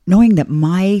that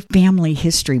my family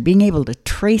history, being able to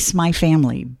trace my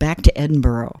family back to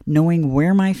Edinburgh, knowing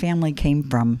where my family came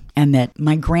from, and that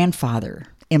my grandfather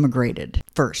immigrated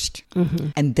first,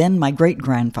 and then my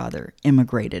great-grandfather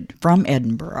immigrated from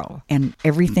Edinburgh, and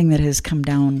everything that has come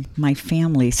down my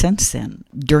family since then.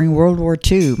 During World War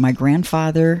II, my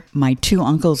grandfather, my two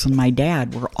uncles, and my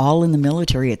dad were all in the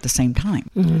military at the same time.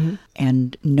 Mm-hmm.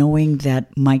 And knowing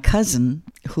that my cousin,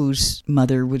 whose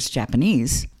mother was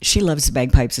Japanese, she loves the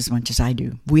bagpipes as much as I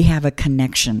do. We have a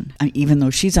connection. Even though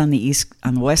she's on the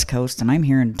West Coast and I'm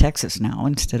here in Texas now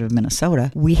instead of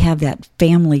Minnesota, we have that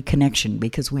family connection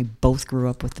because we both grew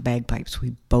up with the bagpipes.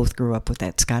 We both grew up with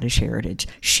that Scottish heritage.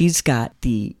 She's got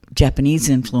the Japanese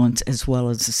influence as well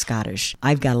as the Scottish.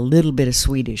 I've got a little bit of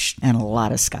Swedish and a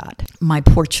lot of Scot. My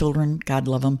poor children, God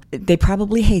love them, they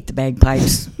probably hate the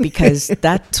bagpipes because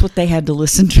that's what they had to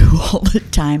listen to all the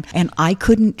time. And I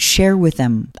couldn't share with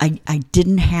them. I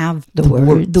didn't have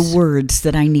the words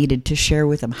that I needed to share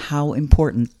with them how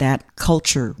important that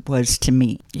culture was to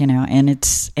me. And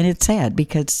it's sad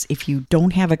because if you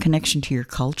don't have a connection to your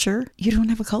culture, you don't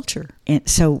have a culture. And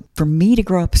so for me to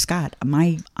grow up Scot,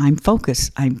 I'm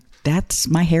focused. That's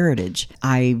my heritage.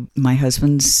 My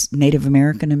husband's Native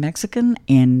American and Mexican,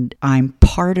 and I'm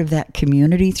part of that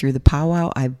community through the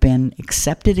powwow. I've been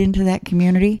accepted into that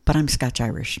community, but I'm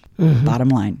Scotch-Irish. Mm-hmm. Bottom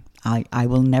line, I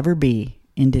will never be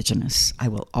Indigenous. I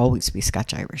will always be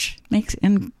Scotch-Irish.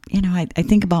 And I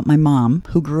think about my mom,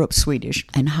 who grew up Swedish,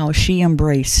 and how she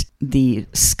embraced the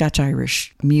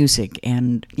Scotch-Irish music.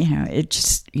 And,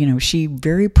 she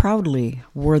very proudly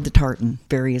wore the tartan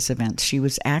various events. She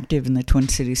was active in the Twin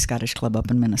Cities Scottish Club up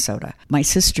in Minnesota. My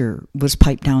sister was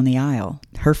piped down the aisle.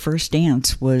 Her first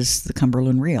dance was the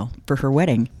Cumberland Reel for her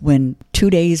wedding. When 2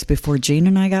 days before Jeanne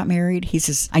and I got married, he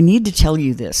says, I need to tell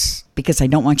you this because I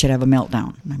don't want you to have a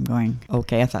meltdown. And I'm going,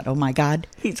 okay. I thought, oh my God,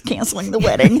 he's canceling the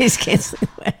wedding. He's canceling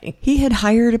the wedding. He had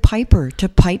hired a piper to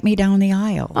pipe me down the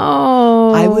aisle.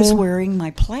 Oh. I was wearing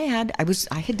my plaid.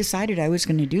 I had decided I was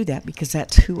going to do that because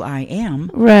that's who I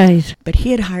am. Right. But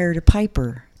he had hired a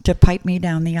piper to pipe me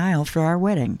down the aisle for our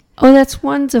wedding. Oh, that's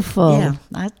wonderful. Yeah,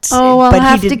 that's. Oh, I'll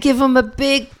have to give him a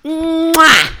big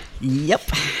mwah. Yep.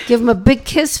 Give him a big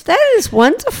kiss. That is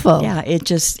wonderful. Yeah,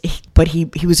 but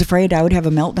he was afraid I would have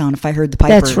a meltdown if I heard the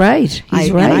piper. That's right.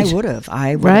 He's right. And I would have.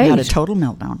 I would have had a total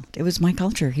meltdown. It was my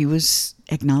culture. He was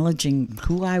acknowledging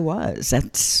who I was.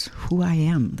 That's who I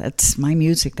am. That's my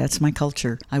music. That's my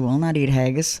culture. I will not eat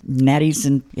haggis, tatties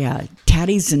and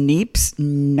neeps,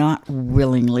 not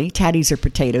willingly. Tatties are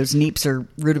potatoes. Neeps are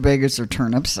rutabagas or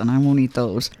turnips, and I won't eat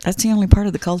those. That's the only part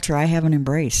of the culture I haven't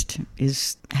embraced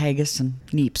is haggis and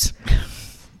neeps.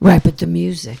 Right, but the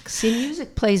music. See,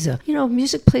 music plays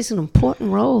an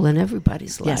important role in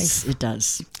everybody's life. Yes, it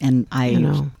does. And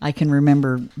I can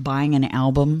remember buying an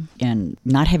album and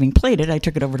not having played it. I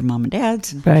took it over to Mom and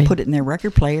Dad's and Right. put it in their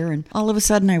record player. And all of a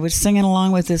sudden I was singing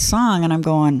along with this song and I'm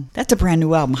going, that's a brand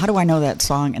new album. How do I know that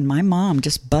song? And my mom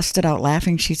just busted out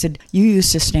laughing. She said, you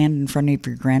used to stand in front of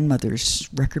your grandmother's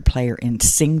record player and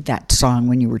sing that song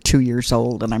when you were 2 years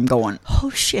old. And I'm going,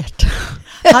 oh shit.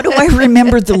 How do I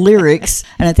remember the lyrics?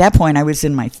 And at that point I was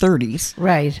in my 30s.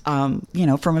 Right.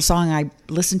 From a song I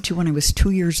listened to when I was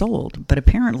 2 years old, but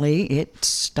apparently it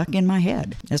stuck in my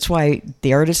head. That's why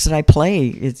the artists that I play,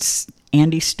 it's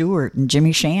Andy Stewart and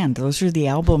Jimmy Shand. Those are the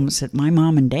albums that my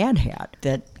mom and dad had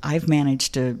that I've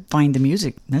managed to find the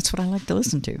music. That's what I like to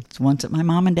listen to. It's the ones that my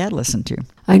mom and dad listened to.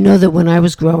 I know that when I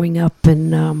was growing up,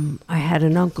 and I had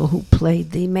an uncle who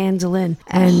played the mandolin,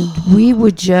 and we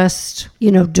would just,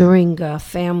 during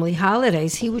family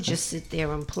holidays, he would just sit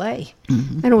there and play.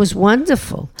 Mm-hmm. And it was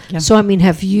wonderful. Yeah. So,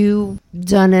 have you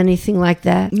done anything like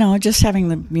that? No, just having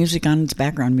the music on, it's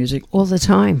background music. All the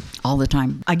time? All the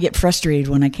time. I get frustrated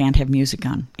when I can't have music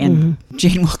on. And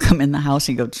Jeanne will come in the house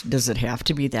and go, does it have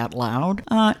to be that loud?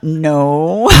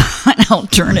 No. And I'll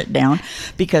turn it down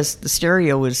because the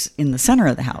stereo was in the center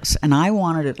of the house. And I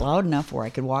wanted it loud enough where I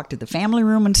could walk to the family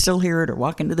room and still hear it or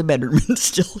walk into the bedroom and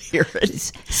still hear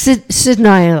it. Sid and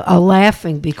I are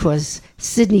laughing because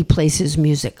Sydney plays his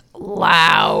music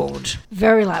loud,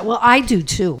 very loud. Well, I do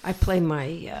too. I play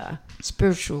my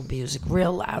spiritual music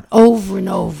real loud, over and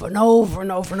over and over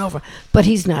and over and over. But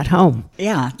he's not home.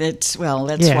 Yeah, that's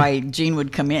why Jeanne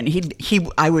would come in.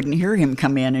 I wouldn't hear him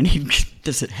come in, and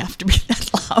does it have to be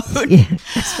that loud? Yeah,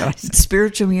 that's what I said.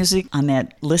 Spiritual music on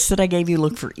that list that I gave you.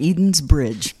 Look for Eden's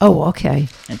Bridge. Oh, okay.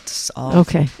 It's all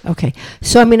okay.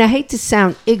 So I hate to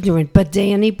sound ignorant, but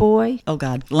Danny Boy. Oh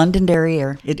God, Londonderry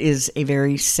Air. It is a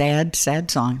very sad, sad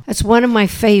song. That's one of my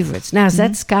favorites. Now, is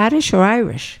that Scottish or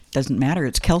Irish? Doesn't matter.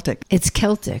 It's Celtic. It's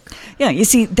Celtic. Yeah, you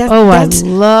see, that's I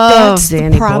love that's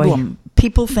Danny the problem. Boy.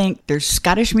 People think there's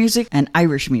Scottish music and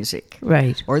Irish music.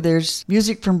 Right. Or there's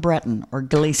music from Breton or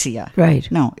Galicia. Right.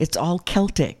 No, it's all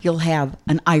Celtic. You'll have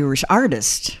an Irish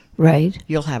artist. Right.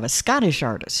 You'll have a Scottish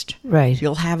artist. Right.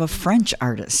 You'll have a French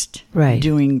artist. Right.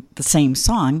 Doing the same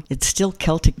song. It's still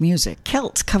Celtic music.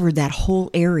 Celts covered that whole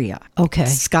area. Okay.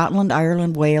 Scotland,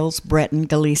 Ireland, Wales, Breton,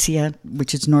 Galicia,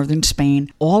 which is northern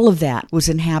Spain. All of that was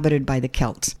inhabited by the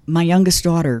Celts. My youngest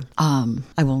daughter,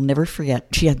 I will never forget,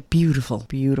 she had beautiful,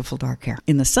 beautiful dark hair.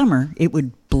 In the summer, it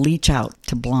would bleach out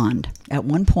to blonde. At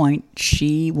one point,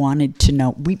 she wanted to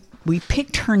know, we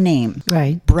picked her name,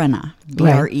 right, Brenna,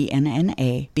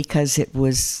 Brenna, because it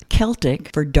was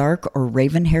Celtic for dark or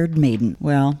raven-haired maiden.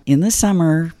 Well, in the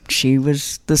summer, she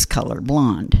was this color,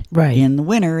 blonde. Right. In the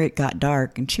winter, it got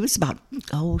dark, and she was about,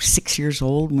 6 years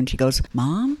old when she goes,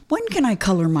 Mom, when can I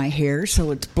color my hair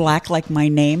so it's black like my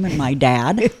name and my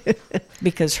dad?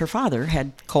 Because her father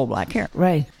had coal black hair.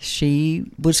 Right. She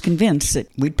was convinced that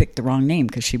we'd picked the wrong name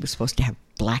because she was supposed to have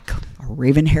black or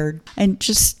raven-haired, and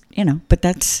just...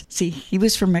 but he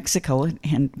was from Mexico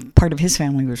and part of his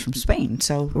family was from Spain.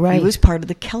 So right. He was part of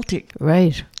the Celtic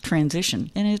right.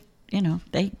 transition. And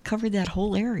they covered that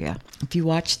whole area. If you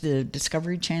watch the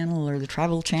Discovery Channel or the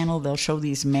Travel Channel, they'll show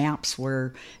these maps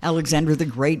where Alexander the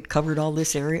Great covered all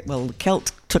this area. Well, the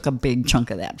Celts took a big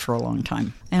chunk of that for a long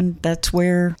time. And that's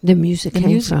where the music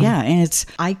came from. Yeah, and it's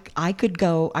I could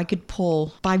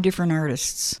pull 5 different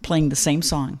artists playing the same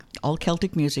song, all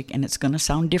Celtic music, and it's going to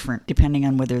sound different depending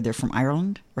on whether they're from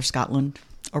Ireland or Scotland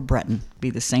or Breton. Be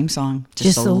the same song,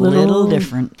 just a little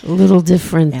different. A little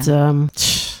different. Yeah.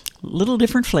 Little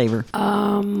different flavor.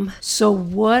 So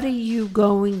what are your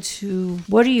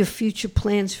future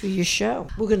plans for your show?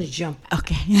 We're going to jump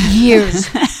years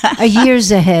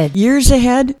ahead. Years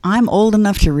ahead, I'm old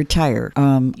enough to retire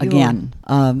again.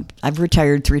 I've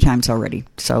retired 3 times already.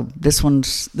 So this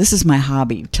is my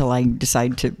hobby till I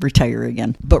decide to retire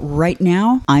again. But right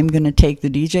now, I'm going to take the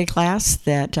DJ class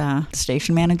that the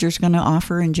station manager is going to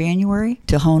offer in January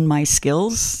to hone my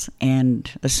skills.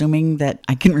 And assuming that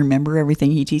I can remember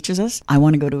everything he teaches us, I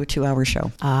want to go to a 2-hour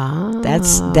show.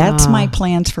 That's my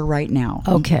plans for right now.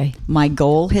 Okay. My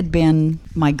goal had been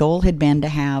to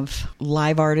have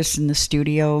live artists in the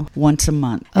studio once a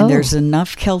month. And there's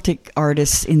enough Celtic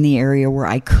artists in the area where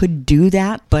I could do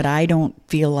that, but I don't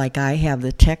feel like I have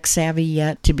the tech savvy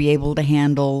yet to be able to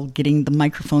handle getting the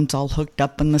microphones all hooked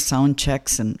up and the sound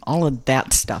checks and all of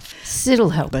that stuff. It'll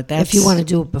help, but if you want to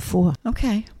do it before.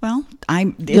 Okay. Well,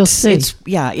 you'll see.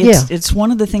 It's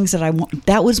one of the things that I want.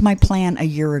 That was my plan a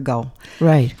year ago.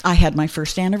 Right. I had my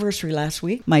first anniversary last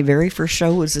week. My very first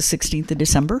show was the 16th of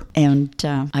December, and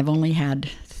I've only had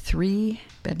 3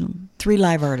 Bedlam. 3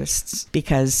 live artists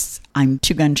because I'm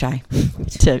too gun shy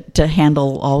to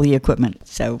handle all the equipment.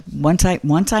 So once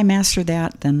I master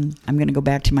that, then I'm going to go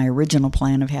back to my original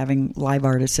plan of having live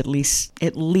artists at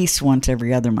least once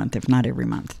every other month, if not every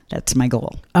month. That's my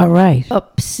goal. All right.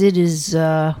 Sid is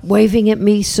waving at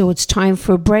me, so it's time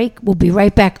for a break. We'll be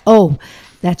right back. Oh,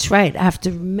 that's right. I have to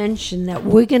mention that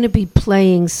we're going to be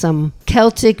playing some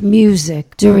Celtic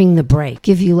music during the break.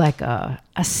 Give you like a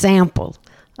sample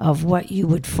of what you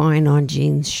would find on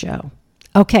Jeanne's show.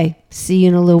 Okay, see you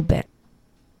in a little bit.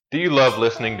 Do you love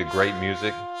listening to great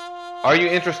music? Are you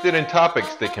interested in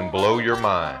topics that can blow your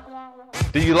mind?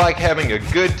 Do you like having a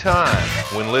good time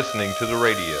when listening to the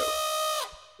radio?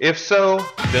 If so,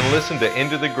 then listen to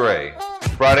Into the Gray,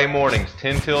 Friday mornings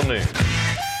 10 till noon.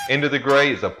 Into the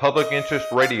Gray is a public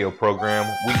interest radio program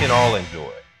we can all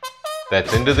enjoy.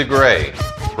 That's Into the Gray,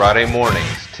 Friday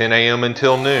mornings 10 a.m.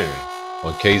 until noon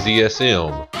on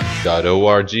KZSM.org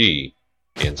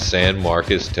in San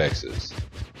Marcos, Texas.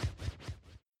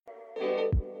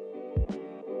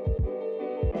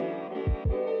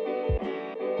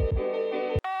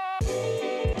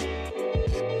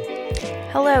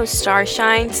 Hello,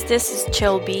 Starshines. This is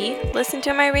Chill B. Listen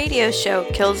to my radio show,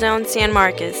 Killzone San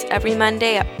Marcos, every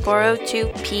Monday at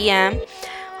 4:02 p.m.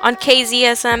 on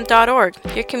KZSM.org,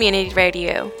 your community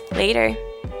radio. Later.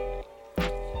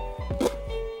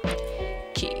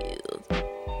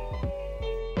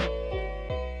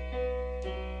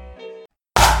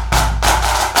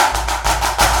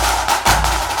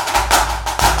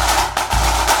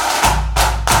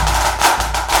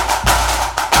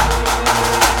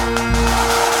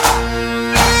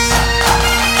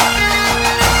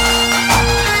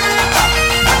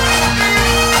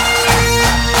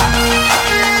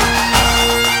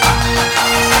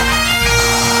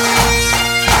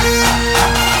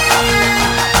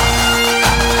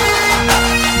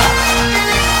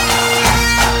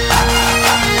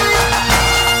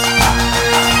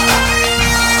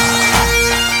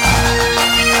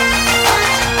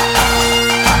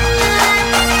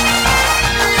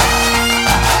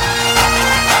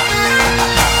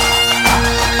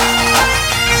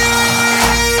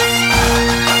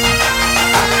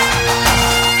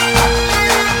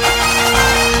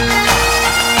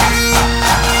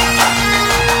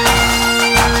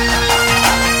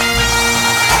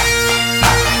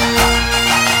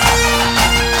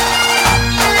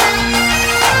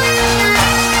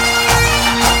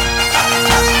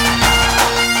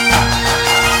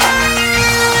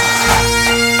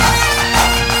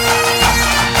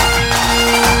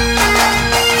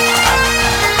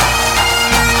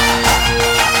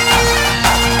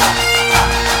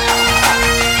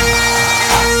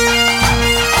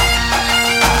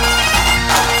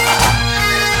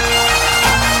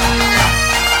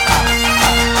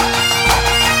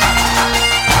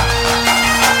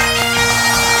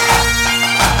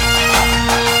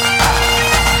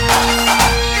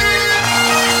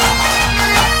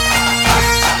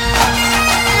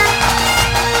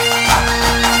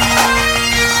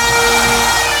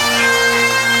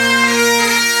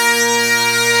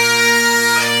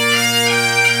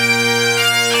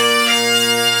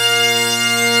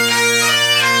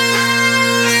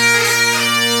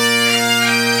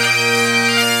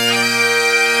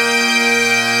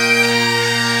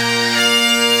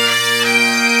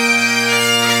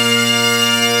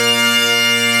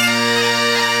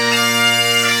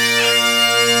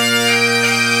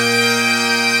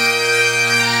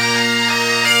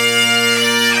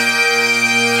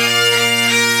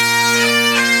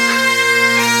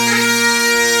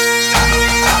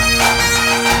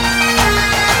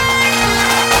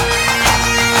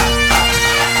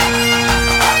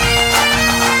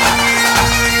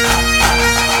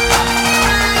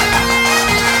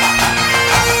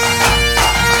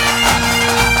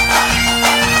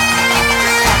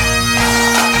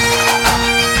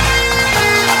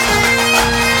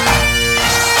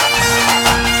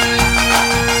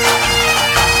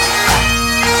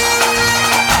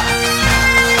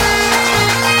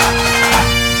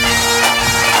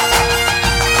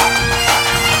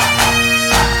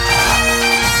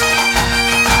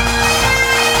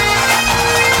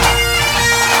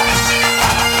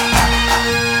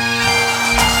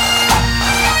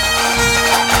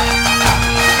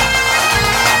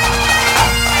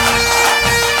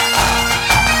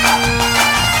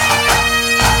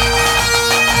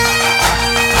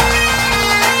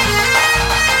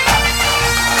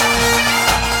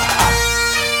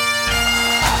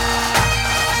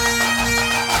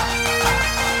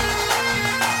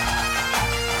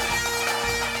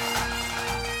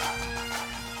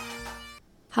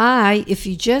 Hi, if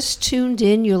you just tuned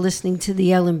in, you're listening to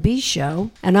the L&B Show,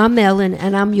 and I'm Ellen,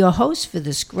 and I'm your host for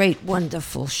this great,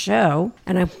 wonderful show,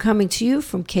 and I'm coming to you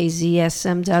from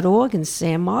kzsm.org in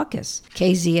San Marcos.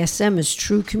 KZSM is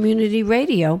True Community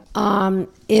Radio.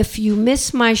 If you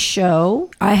miss my show,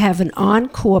 I have an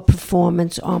encore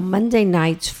performance on Monday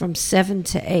nights from 7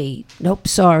 to 8. Nope,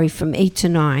 sorry, from 8 to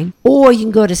 9. Or you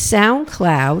can go to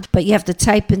SoundCloud, but you have to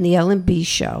type in the L&B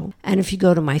Show. And if you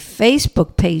go to my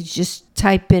Facebook page, just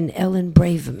type in Ellen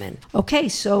Braverman. Okay,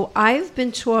 so I've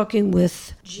been talking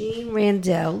with Jeanne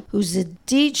Randall, who's a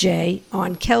DJ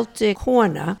on Celtic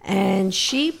Corner, and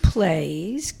she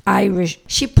plays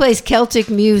Celtic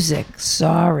music.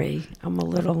 Sorry, I'm a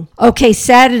little... Okay,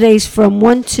 Saturdays from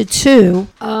 1 to 2.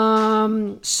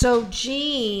 So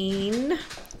Jeanne...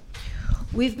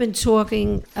 We've been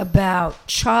talking about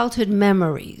childhood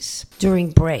memories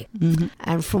during break. Mm-hmm.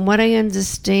 And from what I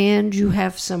understand, you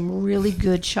have some really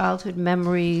good childhood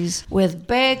memories with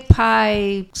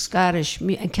bagpipe, Scottish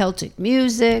and Celtic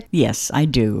music. Yes, I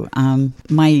do.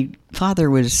 My father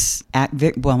was,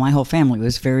 my whole family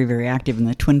was very, very active in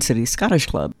the Twin Cities Scottish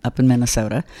Club up in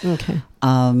Minnesota. Okay.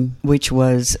 Which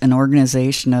was an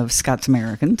organization of Scots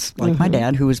Americans, like my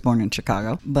dad, who was born in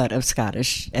Chicago, but of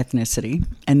Scottish ethnicity.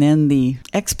 And then the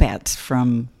expats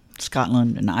from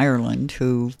Scotland and Ireland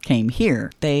who came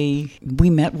here, we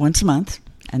met once a month,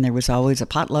 and there was always a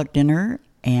potluck dinner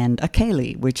and a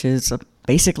ceilidh, which is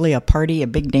basically a party, a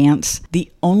big dance.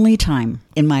 The only time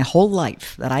in my whole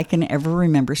life that I can ever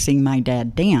remember seeing my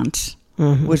dad dance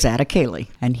was at a ceilidh,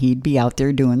 and he'd be out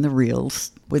there doing the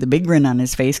reels with a big grin on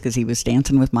his face because he was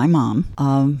dancing with my mom.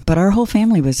 But our whole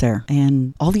family was there,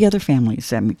 and all the other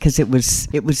families, because it was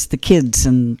the kids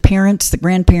and parents, the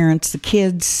grandparents, the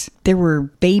kids. There were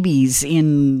babies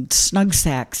in snug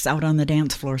sacks out on the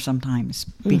dance floor sometimes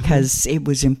because it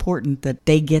was important that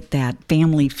they get that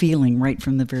family feeling right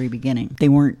from the very beginning. They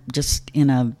weren't just in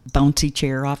a bouncy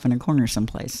chair off in a corner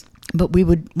someplace. But we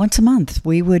would, once a month,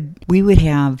 we would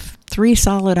have 3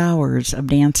 solid hours of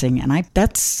dancing. And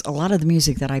that's a lot of the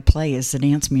music that I play is the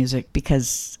dance music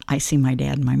because I see my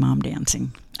dad and my mom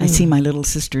dancing. I see my little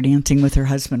sister dancing with her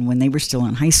husband when they were still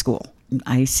in high school.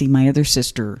 I see my other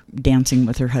sister dancing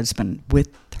with her husband, with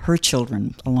her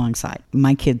children alongside.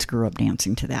 My kids grew up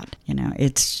dancing to that. You know,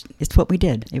 it's what we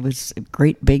did. It was a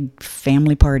great big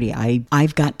family party.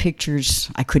 I've got pictures.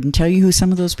 I couldn't tell you who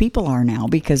some of those people are now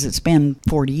because it's been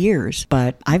 40 years,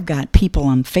 but I've got people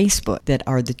on Facebook that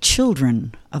are the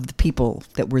children of the people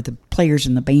that were the players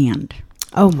in the band.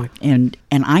 Oh my! And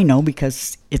I know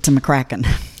because it's a McCracken.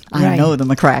 I know the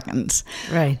McCrackens.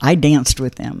 Right. I danced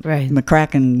with them. Right.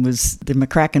 McCracken was the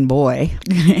McCracken boy,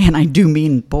 and I do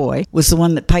mean boy, was the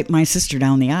one that piped my sister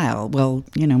down the aisle. Well,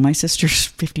 you know, my sister's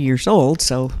 50 years old,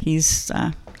 so he's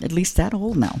at least that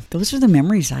old now. Those are the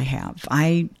memories I have.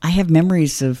 I have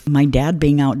memories of my dad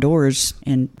being outdoors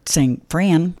and saying,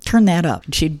 Fran, turn that up.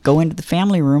 She'd go into the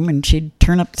family room and she'd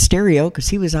turn up the stereo because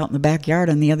he was out in the backyard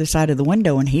on the other side of the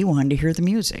window and he wanted to hear the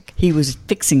music. He was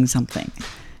fixing something.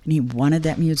 And he wanted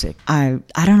that music. I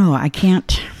don't know. I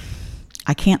can't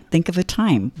think of a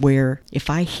time where if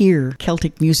I hear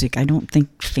Celtic music, I don't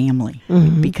think family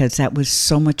because that was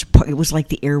so much. It was like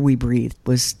the air we breathed.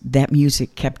 Was that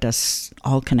music kept us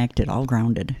all connected, all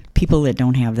grounded. People that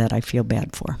don't have that, I feel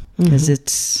bad for because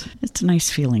it's a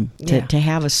nice feeling to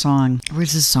have a song.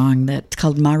 There's a song that's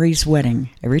called Mari's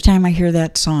Wedding. Every time I hear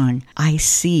that song, I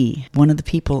see one of the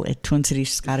people at Twin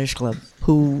Cities Scottish Club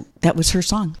who that was her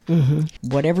song.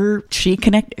 Whatever she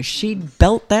connected, she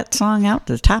belt that song out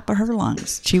to the top of her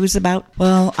lungs. She was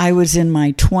I was in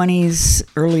my 20s,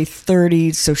 early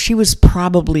 30s, so she was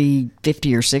probably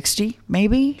 50 or 60,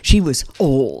 maybe. She was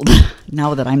old.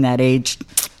 Now that I'm that age,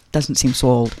 doesn't seem so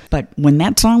old. But when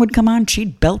that song would come on,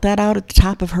 she'd belt that out at the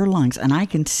top of her lungs. And I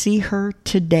can see her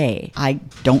today. I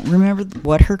don't remember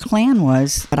what her clan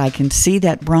was, but I can see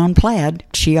that brown plaid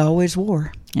she always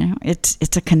wore. You know,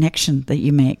 it's a connection that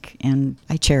you make, and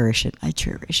I cherish it.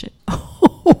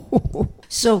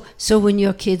 So when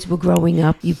your kids were growing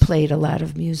up, you played a lot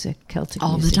of music, Celtic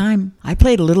all music? the time. I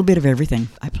played a little bit of everything.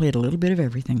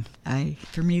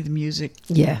 For me, the music.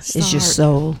 It's your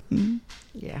soul. Mm-hmm.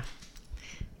 Yeah.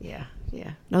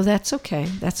 No, that's okay.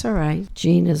 That's all right.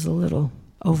 Jeanne is a little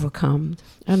overcome.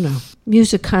 I don't know.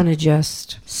 Music kind of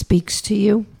just speaks to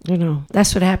you. You know,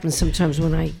 that's what happens sometimes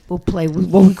when we'll play.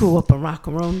 We grew up on rock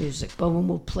and roll music, but when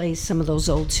we'll play some of those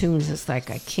old tunes, it's like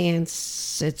I can't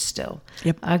sit still.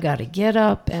 Yep. I got to get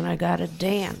up and I got to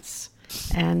dance.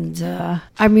 And,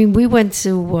 I mean, we went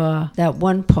to that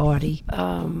one party,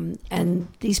 and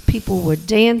these people were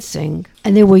dancing,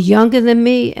 and they were younger than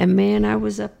me, and man, I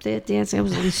was up there dancing. I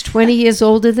was at least 20 years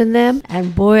older than them,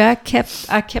 and boy, I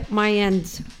kept my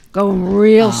end going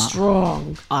real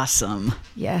strong. Awesome.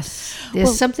 Yes.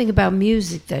 There's something about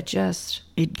music that just...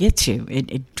 It gets you.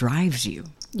 It drives you.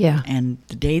 Yeah. And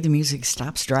the day the music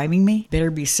stops driving me,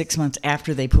 better be 6 months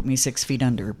after they put me 6 feet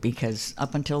under, because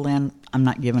up until then, I'm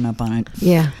not giving up on it.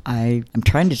 Yeah. I'm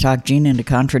trying to talk Jeanne into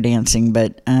contra dancing,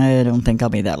 but I don't think I'll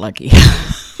be that lucky.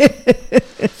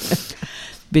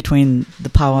 Between the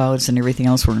powwows and everything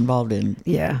else we're involved in,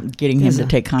 getting him to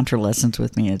take contra lessons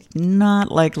with me is not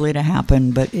likely to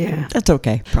happen, but that's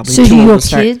okay. Probably. So do your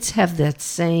kids have that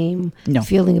same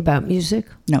feeling about music?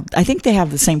 No, I think they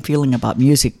have the same feeling about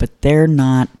music, but they're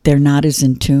not as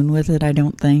in tune with it, I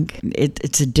don't think.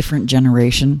 It's a different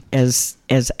generation. As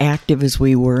active as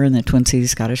we were in the Twin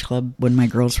Cities Scottish Club when my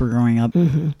girls were growing up,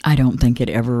 I don't think it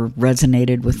ever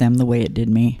resonated with them the way it did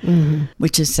me,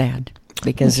 which is sad.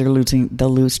 Because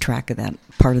they'll lose track of that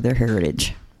part of their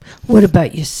heritage. What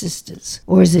about your sisters?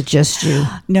 Or is it just you?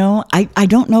 No, I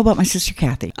don't know about my sister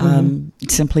Kathy.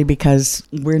 Simply because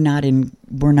we're not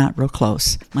real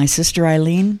close. My sister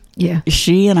Eileen,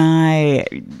 she and I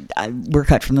we're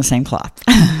cut from the same cloth.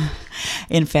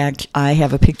 In fact, I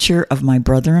have a picture of my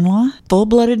brother-in-law,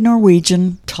 full-blooded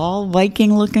Norwegian, tall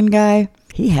Viking-looking guy.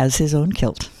 He has his own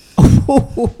kilt.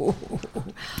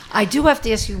 I do have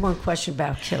to ask you one question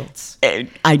about kilts.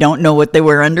 I don't know what they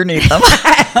wear underneath them.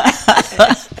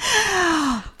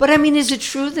 But I mean, is it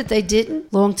true that they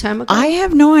didn't long time ago? I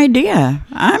have no idea.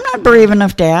 I'm not brave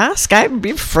enough to ask. I'd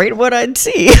be afraid of what I'd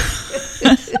see.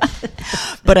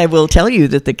 But I will tell you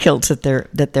that the kilts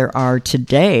that there are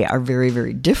today are very,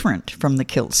 very different from the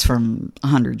kilts from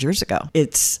 100 years ago.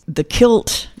 The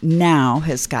kilt now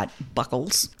has got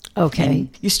buckles. Okay. And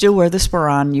you still wear the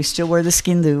sporan, you still wear the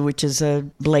skindu, which is a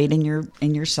blade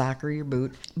in your sock or your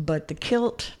boot. But the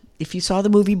kilt, if you saw the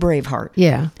movie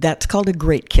Braveheart, that's called a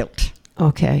great kilt.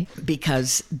 Okay.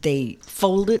 Because they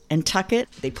fold it and tuck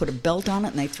it, they put a belt on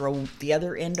it, and they throw the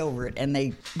other end over it, and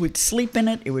they would sleep in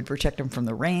it. It would protect them from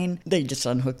the rain. They just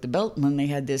unhooked the belt, and then they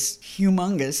had this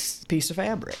humongous piece of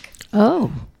fabric.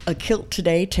 Oh. A kilt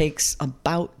today takes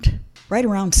about right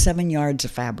around 7 yards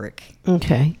of fabric.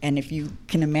 Okay. And if you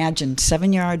can imagine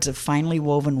 7 yards of finely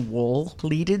woven wool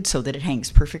pleated so that it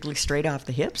hangs perfectly straight off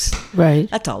the hips, right?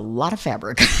 That's a lot of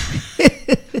fabric.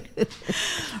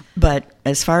 But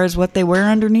as far as what they wear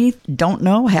underneath, don't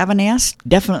know, haven't asked.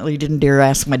 Definitely didn't dare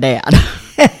ask my dad.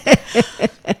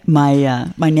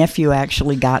 My nephew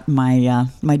actually got my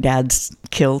dad's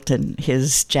kilt and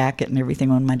his jacket and everything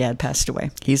when my dad passed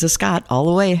away. He's a Scot all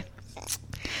the way.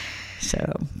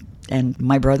 So, and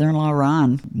my brother-in-law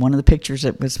Ron, one of the pictures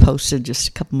that was posted just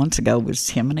a couple months ago was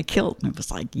him in a kilt, and it was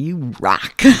like, you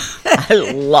rock.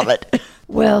 I love it.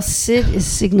 Well, Sid is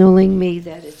signaling me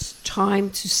that it's time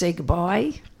to say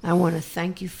goodbye. I want to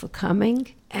thank you for coming.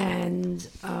 And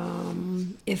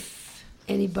if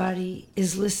anybody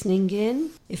is listening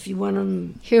in, if you want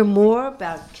to hear more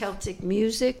about Celtic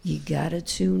music, you got to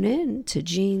tune in to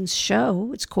Jeanne's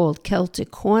show. It's called Celtic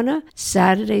Corner,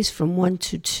 Saturdays from 1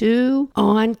 to 2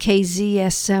 on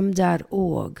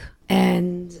kzsm.org.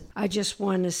 And I just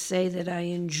want to say that I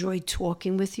enjoyed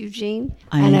talking with you, Jeanne.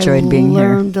 I enjoyed being here. I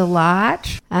learned a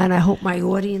lot, and I hope my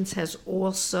audience has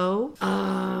also.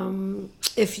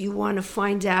 If you want to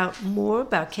find out more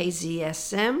about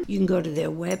KZSM, you can go to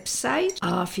their website.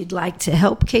 If you'd like to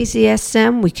help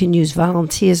KZSM, we can use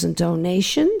volunteers and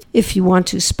donations. If you want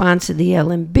to sponsor the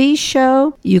L&B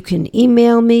show, you can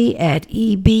email me at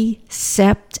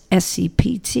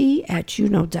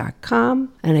ebsept@juno.com.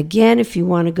 And again, if you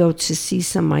want to go to see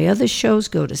some of my other shows,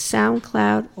 go to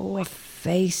SoundCloud or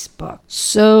Facebook.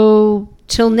 So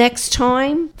till next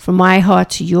time, from my heart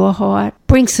to your heart,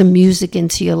 bring some music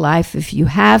into your life if you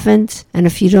haven't. And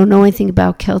if you don't know anything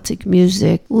about Celtic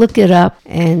music, look it up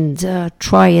and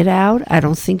try it out. I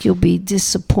don't think you'll be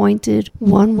disappointed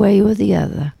one way or the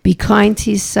other. Be kind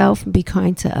to yourself and be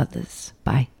kind to others.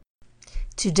 Bye.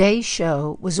 Today's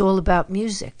show was all about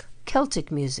music,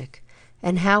 Celtic music,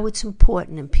 and how it's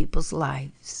important in people's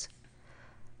lives.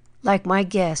 Like my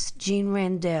guest, Jeanne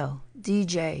Randall,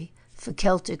 DJ for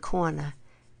Celtic Corner,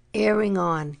 airing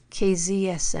on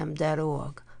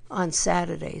kzsm.org on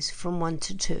Saturdays from 1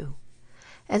 to 2.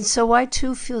 And so I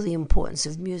too feel the importance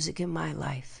of music in my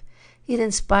life. It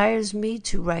inspires me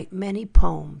to write many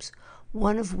poems,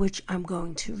 one of which I'm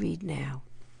going to read now.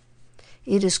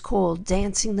 It is called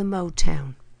Dancing the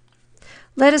Motown.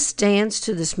 Let us dance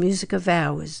to this music of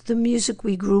ours, the music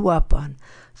we grew up on,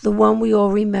 the one we all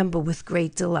remember with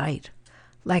great delight.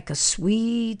 like a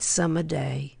sweet summer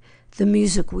day, the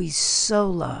music we so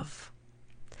love.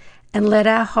 And let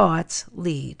our hearts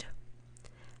lead.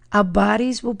 Our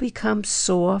bodies will become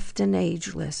soft and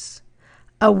ageless.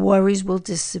 Our worries will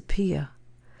disappear.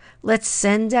 Let's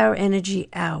send our energy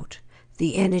out,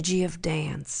 the energy of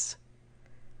dance,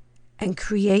 and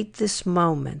create this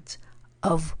moment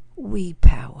of we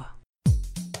power.